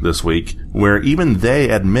this week, where even they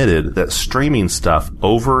admitted that streaming stuff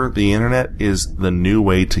over the internet is the new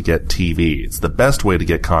way to get TV. It's the best way to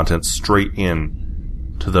get content straight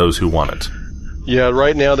in to those who want it. Yeah,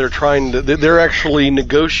 right now they're actually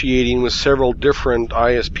negotiating with several different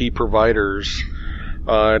ISP providers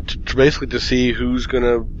basically to see who's going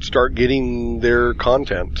to start getting their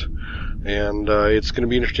content. And it's going to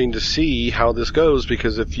be interesting to see how this goes,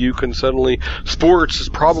 because if you can suddenly... Sports is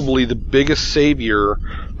probably the biggest savior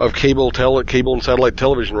of cable and satellite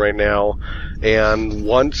television right now, and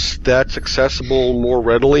once that's accessible more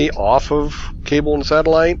readily off of cable and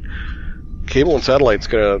satellite's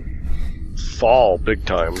going to fall big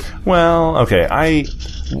time. Well, okay,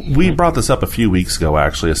 we brought this up a few weeks ago,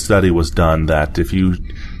 actually. A study was done that if you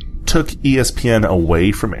took ESPN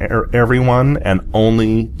away from everyone and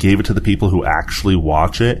only gave it to the people who actually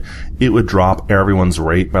watch it, it would drop everyone's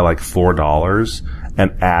rate by like $4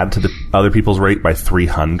 and add to the other people's rate by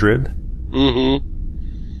 $300.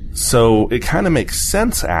 Mm-hmm. So it kind of makes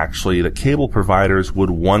sense, actually, that cable providers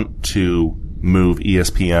would want to move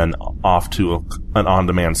ESPN off to an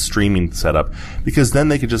on-demand streaming setup, because then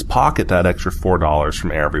they could just pocket that extra $4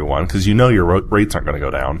 from everyone, because your rates aren't going to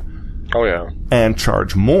go down. Oh, yeah. And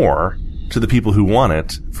charge more to the people who want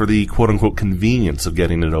it for the quote-unquote convenience of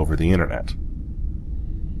getting it over the internet.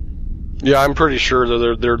 Yeah, I'm pretty sure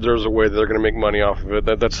that there's a way that they're going to make money off of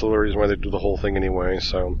it. That's the reason why they do the whole thing anyway,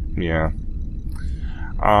 so... Yeah.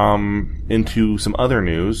 Into some other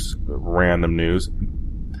news, random news.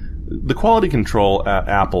 The quality control at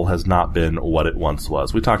Apple has not been what it once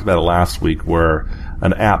was. We talked about it last week, where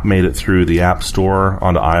an app made it through the App Store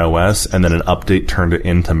onto iOS, and then an update turned it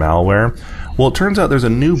into malware. Well, it turns out there's a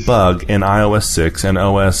new bug in iOS 6 and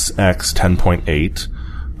OS X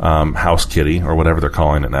 10.8, House Kitty, or whatever they're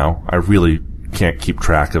calling it now. I really can't keep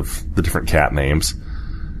track of the different cat names.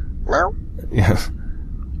 Yeah.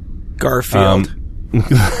 Garfield.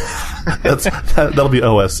 That'll be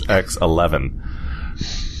OS X 11.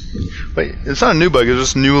 Wait, it's not a new bug. It's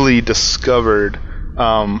just newly discovered,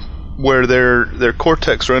 where their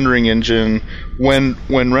Cortex rendering engine, when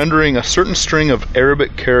rendering a certain string of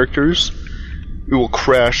Arabic characters, it will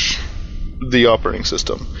crash the operating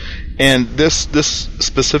system. And this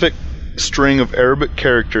specific string of Arabic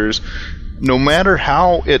characters, no matter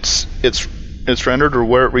how it's rendered or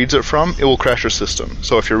where it reads it from, it will crash your system.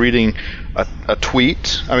 So if you're reading a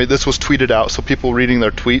tweet, I mean, this was tweeted out, so people reading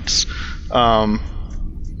their tweets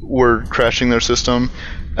were crashing their system.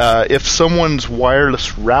 If someone's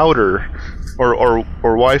wireless router or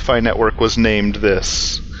Wi-Fi network was named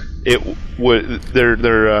this, it would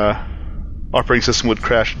their operating system would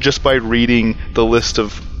crash just by reading the list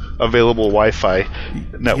of available Wi-Fi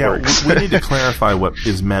networks. Yeah, we need to clarify what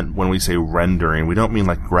is meant when we say rendering. We don't mean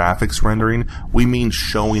like graphics rendering. We mean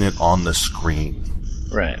showing it on the screen.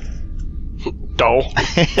 Right. Dull.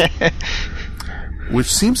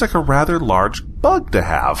 Which seems like a rather large bug to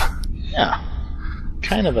have. Yeah.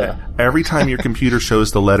 Kind of a... Every time your computer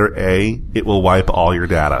shows the letter A, it will wipe all your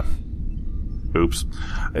data. Oops.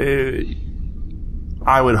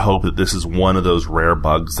 I would hope that this is one of those rare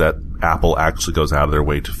bugs that Apple actually goes out of their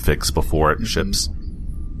way to fix before it ships.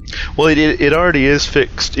 Well, it already is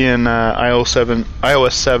fixed in iOS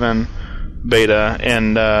 7 beta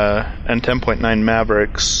and 10.9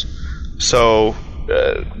 Mavericks. So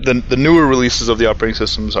the newer releases of the operating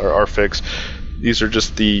systems are fixed. These are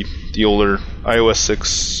just the older iOS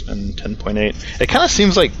 6 and 10.8. It kind of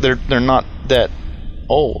seems like they're not that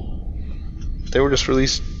old. They were just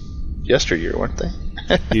released yesteryear, weren't they?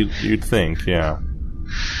 You'd think, yeah.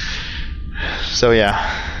 So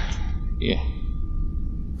yeah.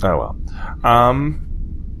 Oh well.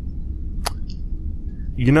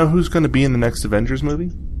 You know who's going to be in the next Avengers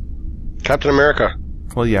movie? Captain America.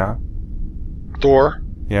 Well, yeah. Thor.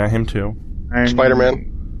 Yeah, him too.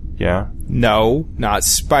 Spider-Man. Yeah. No, not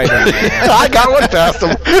Spider-Man. I got one past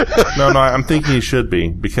him. No, I'm thinking he should be,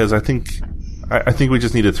 because I think we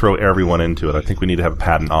just need to throw everyone into it. I think we need to have a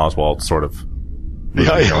Patton Oswalt sort of movie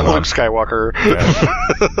going on. Luke Skywalker.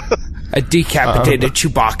 Yeah. A decapitated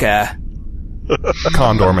Chewbacca.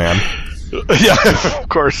 Condor Man. Yeah, of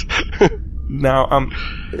course. Now,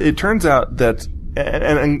 it turns out that,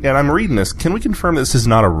 and I'm reading this. Can we confirm this is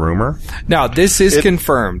not a rumor? No, this is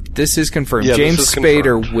confirmed. This is confirmed. Yeah, James this is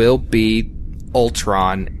Spader confirmed. will be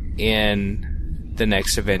Ultron in the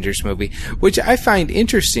next Avengers movie, which I find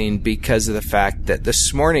interesting because of the fact that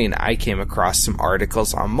this morning I came across some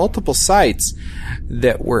articles on multiple sites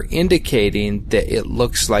that were indicating that it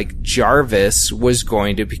looks like Jarvis was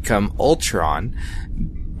going to become Ultron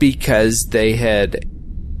because they had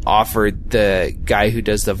offered the guy who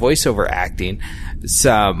does the voiceover acting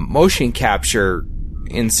some motion capture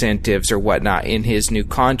incentives or whatnot in his new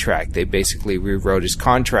contract. They basically rewrote his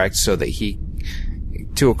contract so that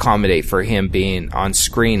to accommodate for him being on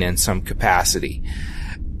screen in some capacity.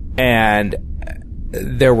 And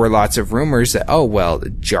there were lots of rumors that, oh, well,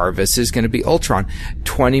 Jarvis is going to be Ultron.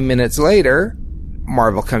 20 minutes later,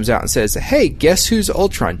 Marvel comes out and says, hey, guess who's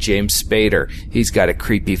Ultron? James Spader. He's got a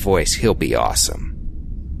creepy voice. He'll be awesome.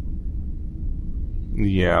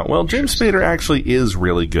 Yeah, well, James Spader actually is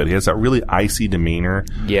really good. He has that really icy demeanor.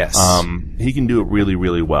 Yes. He can do it really,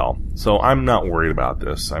 really well. So I'm not worried about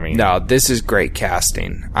this. I mean, no, this is great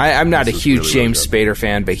casting. I'm not a huge really, James really Spader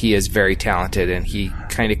fan, but he is very talented, and he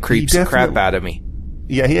kind of creeps the crap out of me.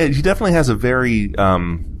 Yeah, he definitely has a very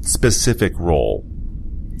specific role.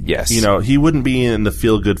 Yes. You know, he wouldn't be in the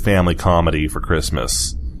feel-good family comedy for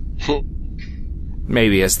Christmas.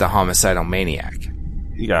 Maybe as the homicidal maniac.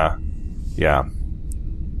 Yeah.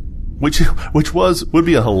 Which would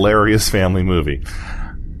be a hilarious family movie.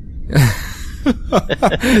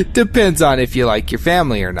 Depends on if you like your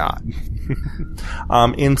family or not.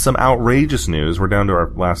 In some outrageous news, we're down to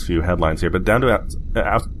our last few headlines here, but down to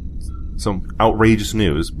some outrageous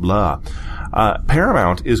news, blah.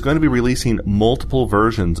 Paramount is going to be releasing multiple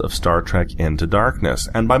versions of Star Trek Into Darkness.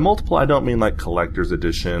 And by multiple, I don't mean like Collector's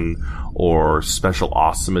Edition or Special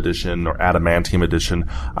Awesome Edition or Adamantium Edition.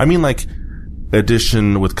 I mean like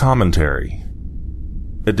edition with commentary,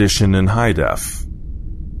 edition in high def,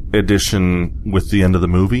 edition with the end of the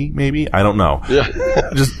movie, maybe? I don't know. Yeah.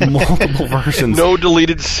 Just multiple versions. No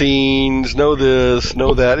deleted scenes, no this,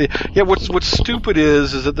 no that. Yeah, what's stupid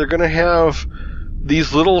is that they're going to have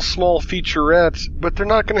these little small featurettes, but they're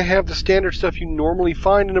not going to have the standard stuff you normally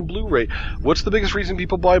find in a Blu-ray. What's the biggest reason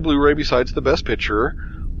people buy Blu-ray besides the best picture?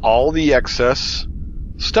 All the excess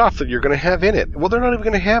stuff that you're going to have in it. Well, they're not even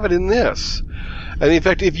going to have it in this. And in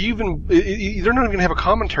fact, they're not even going to have a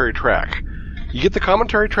commentary track. You get the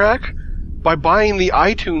commentary track by buying the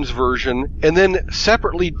iTunes version and then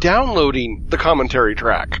separately downloading the commentary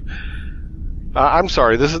track. I'm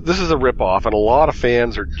sorry, this is a ripoff, and a lot of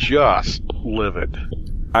fans are just livid.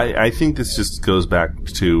 I think this just goes back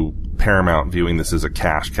to Paramount viewing this as a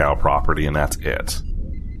cash cow property, and that's it.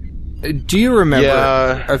 Do you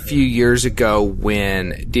remember a few years ago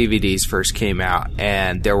when DVDs first came out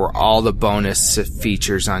and there were all the bonus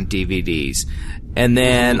features on DVDs, and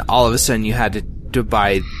then all of a sudden you had to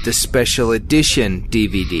buy the special edition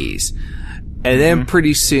DVDs, and then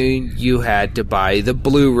pretty soon you had to buy the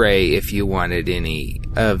Blu-ray if you wanted any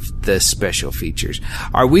of the special features.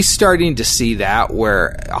 Are we starting to see that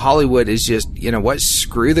where Hollywood is just, you know what,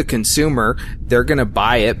 screw the consumer, they're going to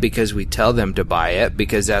buy it because we tell them to buy it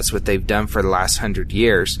because that's what they've done for the last 100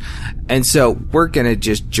 years, and so we're going to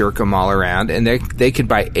just jerk them all around, and they can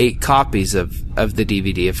buy 8 copies of the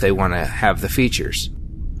DVD if they want to have the features?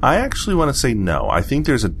 I actually want to say no. I think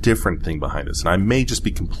there's a different thing behind this, and I may just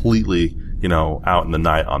be completely, out in the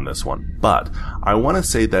night on this one. But I want to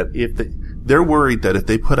say that if they're worried that if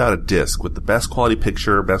they put out a disc with the best quality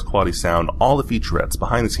picture, best quality sound, all the featurettes,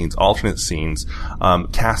 behind the scenes, alternate scenes,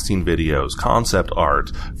 casting videos, concept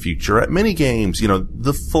art, featurette mini games,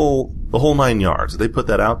 the whole 9 yards. If they put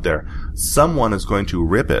that out there, someone is going to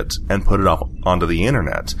rip it and put it up onto the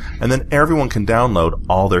internet, and then everyone can download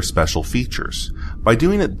all their special features. By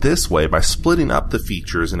doing it this way, by splitting up the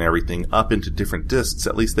features and everything up into different discs,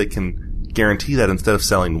 at least they can guarantee that instead of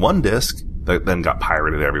selling one disc that then got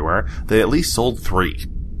pirated everywhere, they at least sold 3.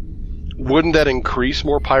 Wouldn't that increase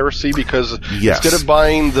more piracy? Because yes. instead of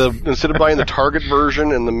buying the Target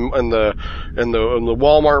version and the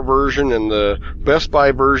Walmart version and the Best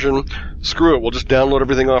Buy version, screw it, we'll just download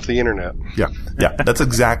everything off the internet. Yeah, that's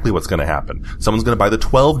exactly what's going to happen. Someone's going to buy the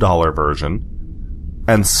 $12 version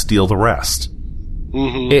and steal the rest.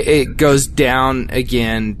 Mm-hmm. It goes down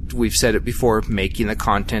again. We've said it before, making the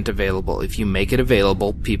content available. If you make it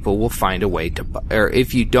available, people will find a way to, or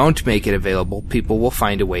if you don't make it available, people will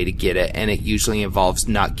find a way to get it, and it usually involves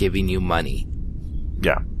not giving you money.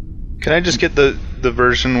 Yeah. Can I just get the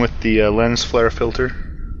version with the lens flare filter?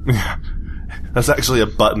 That's actually a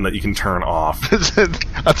button that you can turn off.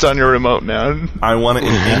 That's on your remote now. I want it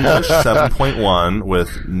in English 7.1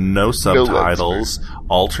 with no subtitles,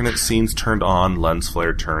 alternate scenes turned on, lens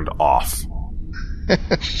flare turned off.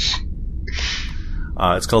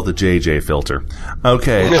 It's called the JJ filter.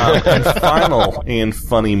 Okay, and final and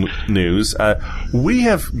funny news. We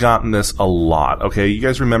have gotten this a lot. Okay, you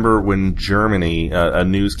guys remember when Germany, a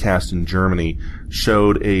newscast in Germany,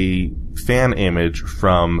 showed a fan image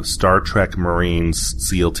from Star Trek Marines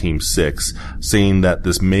SEAL Team 6 saying that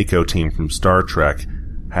this Mako team from Star Trek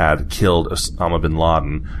had killed Osama bin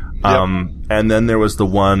Laden. Yep. And then there was the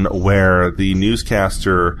one where the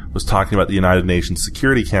newscaster was talking about the United Nations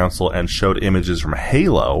Security Council and showed images from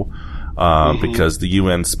Halo, because the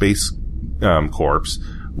UN Space Corps.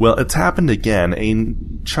 Well, it's happened again. A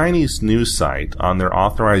Chinese news site on their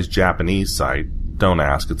authorized Japanese site, don't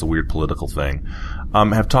ask, it's a weird political thing,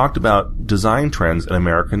 have talked about design trends in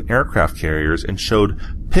American aircraft carriers and showed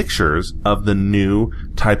pictures of the new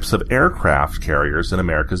types of aircraft carriers that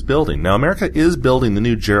America's building. Now, America is building the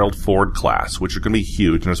new Gerald Ford class, which are going to be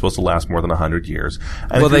huge and are supposed to last more than 100 years.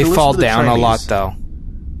 And well, they fall down a lot, though.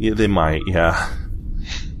 Yeah, they might, yeah.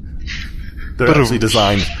 They're actually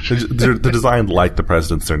designed, they're designed like the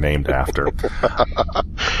presidents they're named after.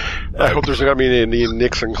 I hope there's not going to be any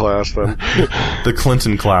Nixon class then. The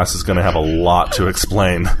Clinton class is going to have a lot to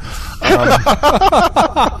explain.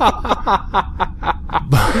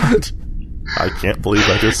 But I can't believe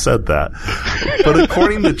I just said that. But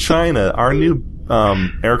according to China, our new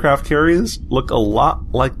aircraft carriers look a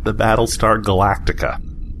lot like the Battlestar Galactica.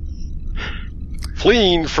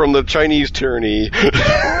 Fleeing from the Chinese tyranny.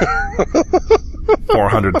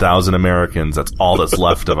 400,000 Americans, that's all that's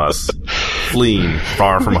left of us. Fleeing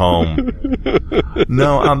far from home.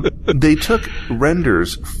 No, they took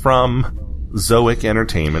renders from Zoic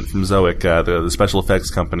Entertainment, from Zoic, the special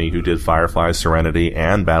effects company who did Firefly, Serenity,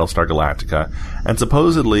 and Battlestar Galactica, and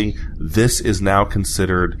supposedly this is now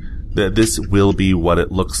considered that this will be what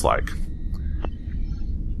it looks like.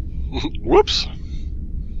 Whoops.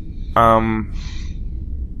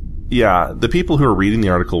 Yeah, the people who are reading the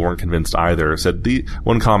article weren't convinced either. Said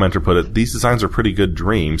one commenter put it, "These designs are pretty good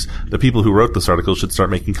dreams. The people who wrote this article should start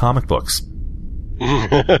making comic books."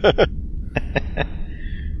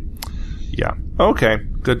 Yeah. Okay.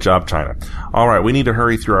 Good job, China. All right, we need to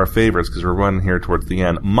hurry through our favorites because we're running here towards the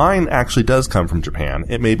end. Mine actually does come from Japan.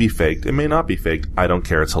 It may be faked. It may not be faked. I don't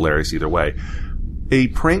care. It's hilarious either way. A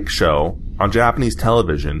prank show on Japanese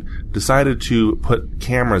television decided to put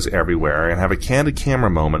cameras everywhere and have a candid camera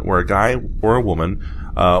moment where a guy or a woman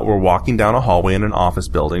were walking down a hallway in an office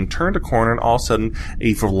building, turned a corner, and all of a sudden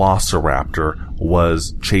a velociraptor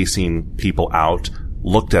was chasing people out,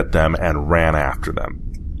 looked at them, and ran after them.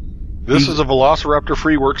 This is a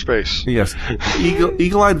Velociraptor-free workspace. Yes.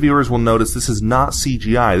 Eagle-eyed viewers will notice this is not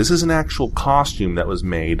CGI. This is an actual costume that was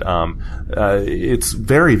made. It's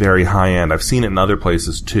very, very high-end. I've seen it in other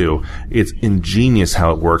places, too. It's ingenious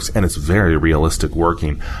how it works, and it's very realistic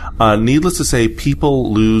working. Needless to say,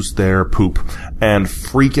 people lose their poop and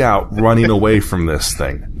freak out running away from this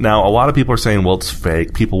thing. Now, a lot of people are saying, well, it's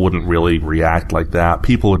fake. People wouldn't really react like that.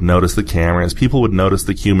 People would notice the cameras. People would notice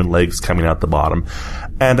the human legs coming out the bottom.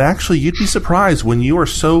 And actually, you'd be surprised when you are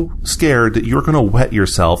so scared that you're going to wet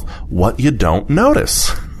yourself what you don't notice.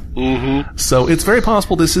 Mm-hmm. So it's very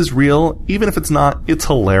possible this is real. Even if it's not, it's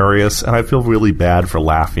hilarious. And I feel really bad for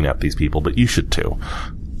laughing at these people, but you should too.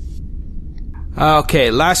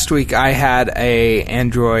 Okay, last week I had a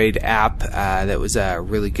Android app that was a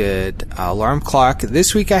really good alarm clock.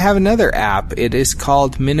 This week I have another app. It is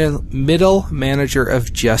called Middle Manager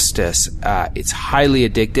of Justice. It's highly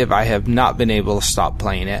addictive. I have not been able to stop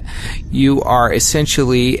playing it. You are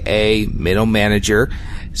essentially a middle manager,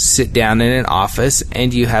 sit down in an office,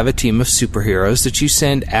 and you have a team of superheroes that you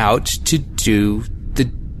send out to do the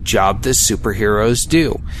job that superheroes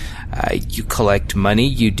do. You collect money,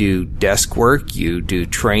 you do desk work, you do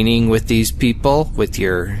training with these people, with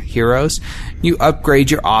your heroes. You upgrade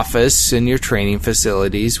your office and your training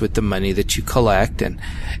facilities with the money that you collect, and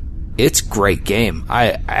it's a great game.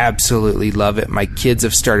 I absolutely love it. My kids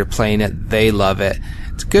have started playing it. They love it.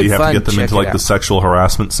 It's good fun. Do you have to get them into like the sexual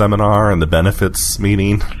harassment seminar and the benefits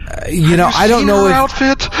meeting? I don't know if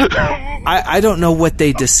outfit. I don't know what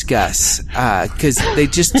they discuss, because they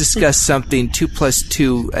just discuss something 2 +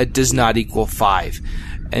 2 does not equal 5.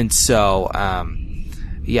 And so,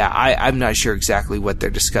 I'm not sure exactly what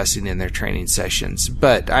they're discussing in their training sessions,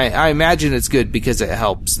 but I imagine it's good because it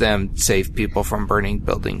helps them save people from burning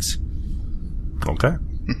buildings. Okay.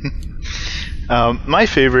 My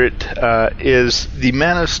favorite is the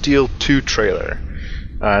Man of Steel 2 trailer.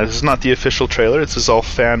 This is not the official trailer. This is all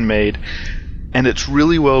fan-made. And it's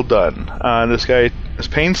really well done. This guy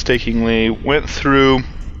painstakingly went through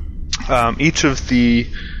each of the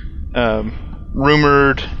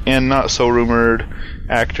rumored and not so rumored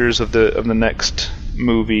actors of the next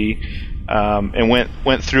movie, and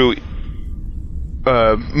went through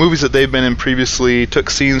movies that they've been in previously. Took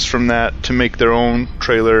scenes from that to make their own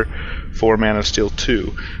trailer for Man of Steel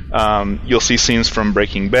 2. You'll see scenes from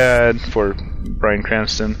Breaking Bad for Bryan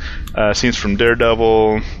Cranston, scenes from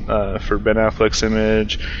Daredevil for Ben Affleck's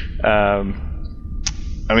image.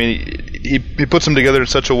 He puts them together in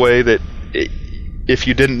such a way that if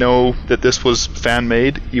you didn't know that this was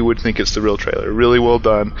fan-made, you would think it's the real trailer. Really well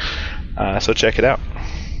done. So check it out.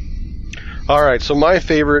 All right, so my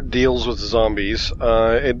favorite deals with zombies.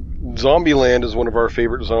 Zombieland is one of our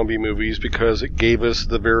favorite zombie movies because it gave us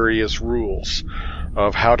the various rules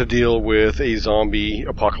of how to deal with a zombie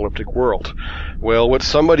apocalyptic world. Well, what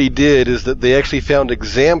somebody did is that they actually found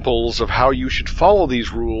examples of how you should follow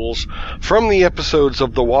these rules from the episodes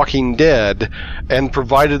of The Walking Dead and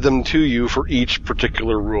provided them to you for each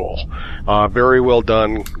particular rule. Very well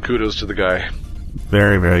done. Kudos to the guy.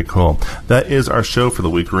 Very, very cool. That is our show for the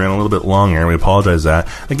week. We ran a little bit long here, and we apologize that.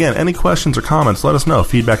 Again, any questions or comments, let us know.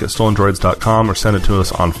 Feedback@stolendroids.com or send it to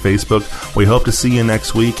us on Facebook. We hope to see you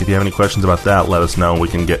next week. If you have any questions about that, let us know. We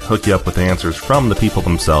can hook you up with answers from the people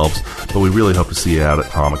themselves, but we really hope to see you out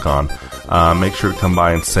at Comic-Con. Make sure to come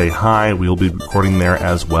by and say hi. We'll be recording there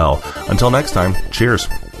as well. Until next time, cheers.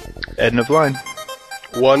 Ed of Line.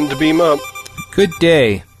 One to beam up. Good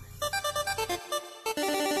day.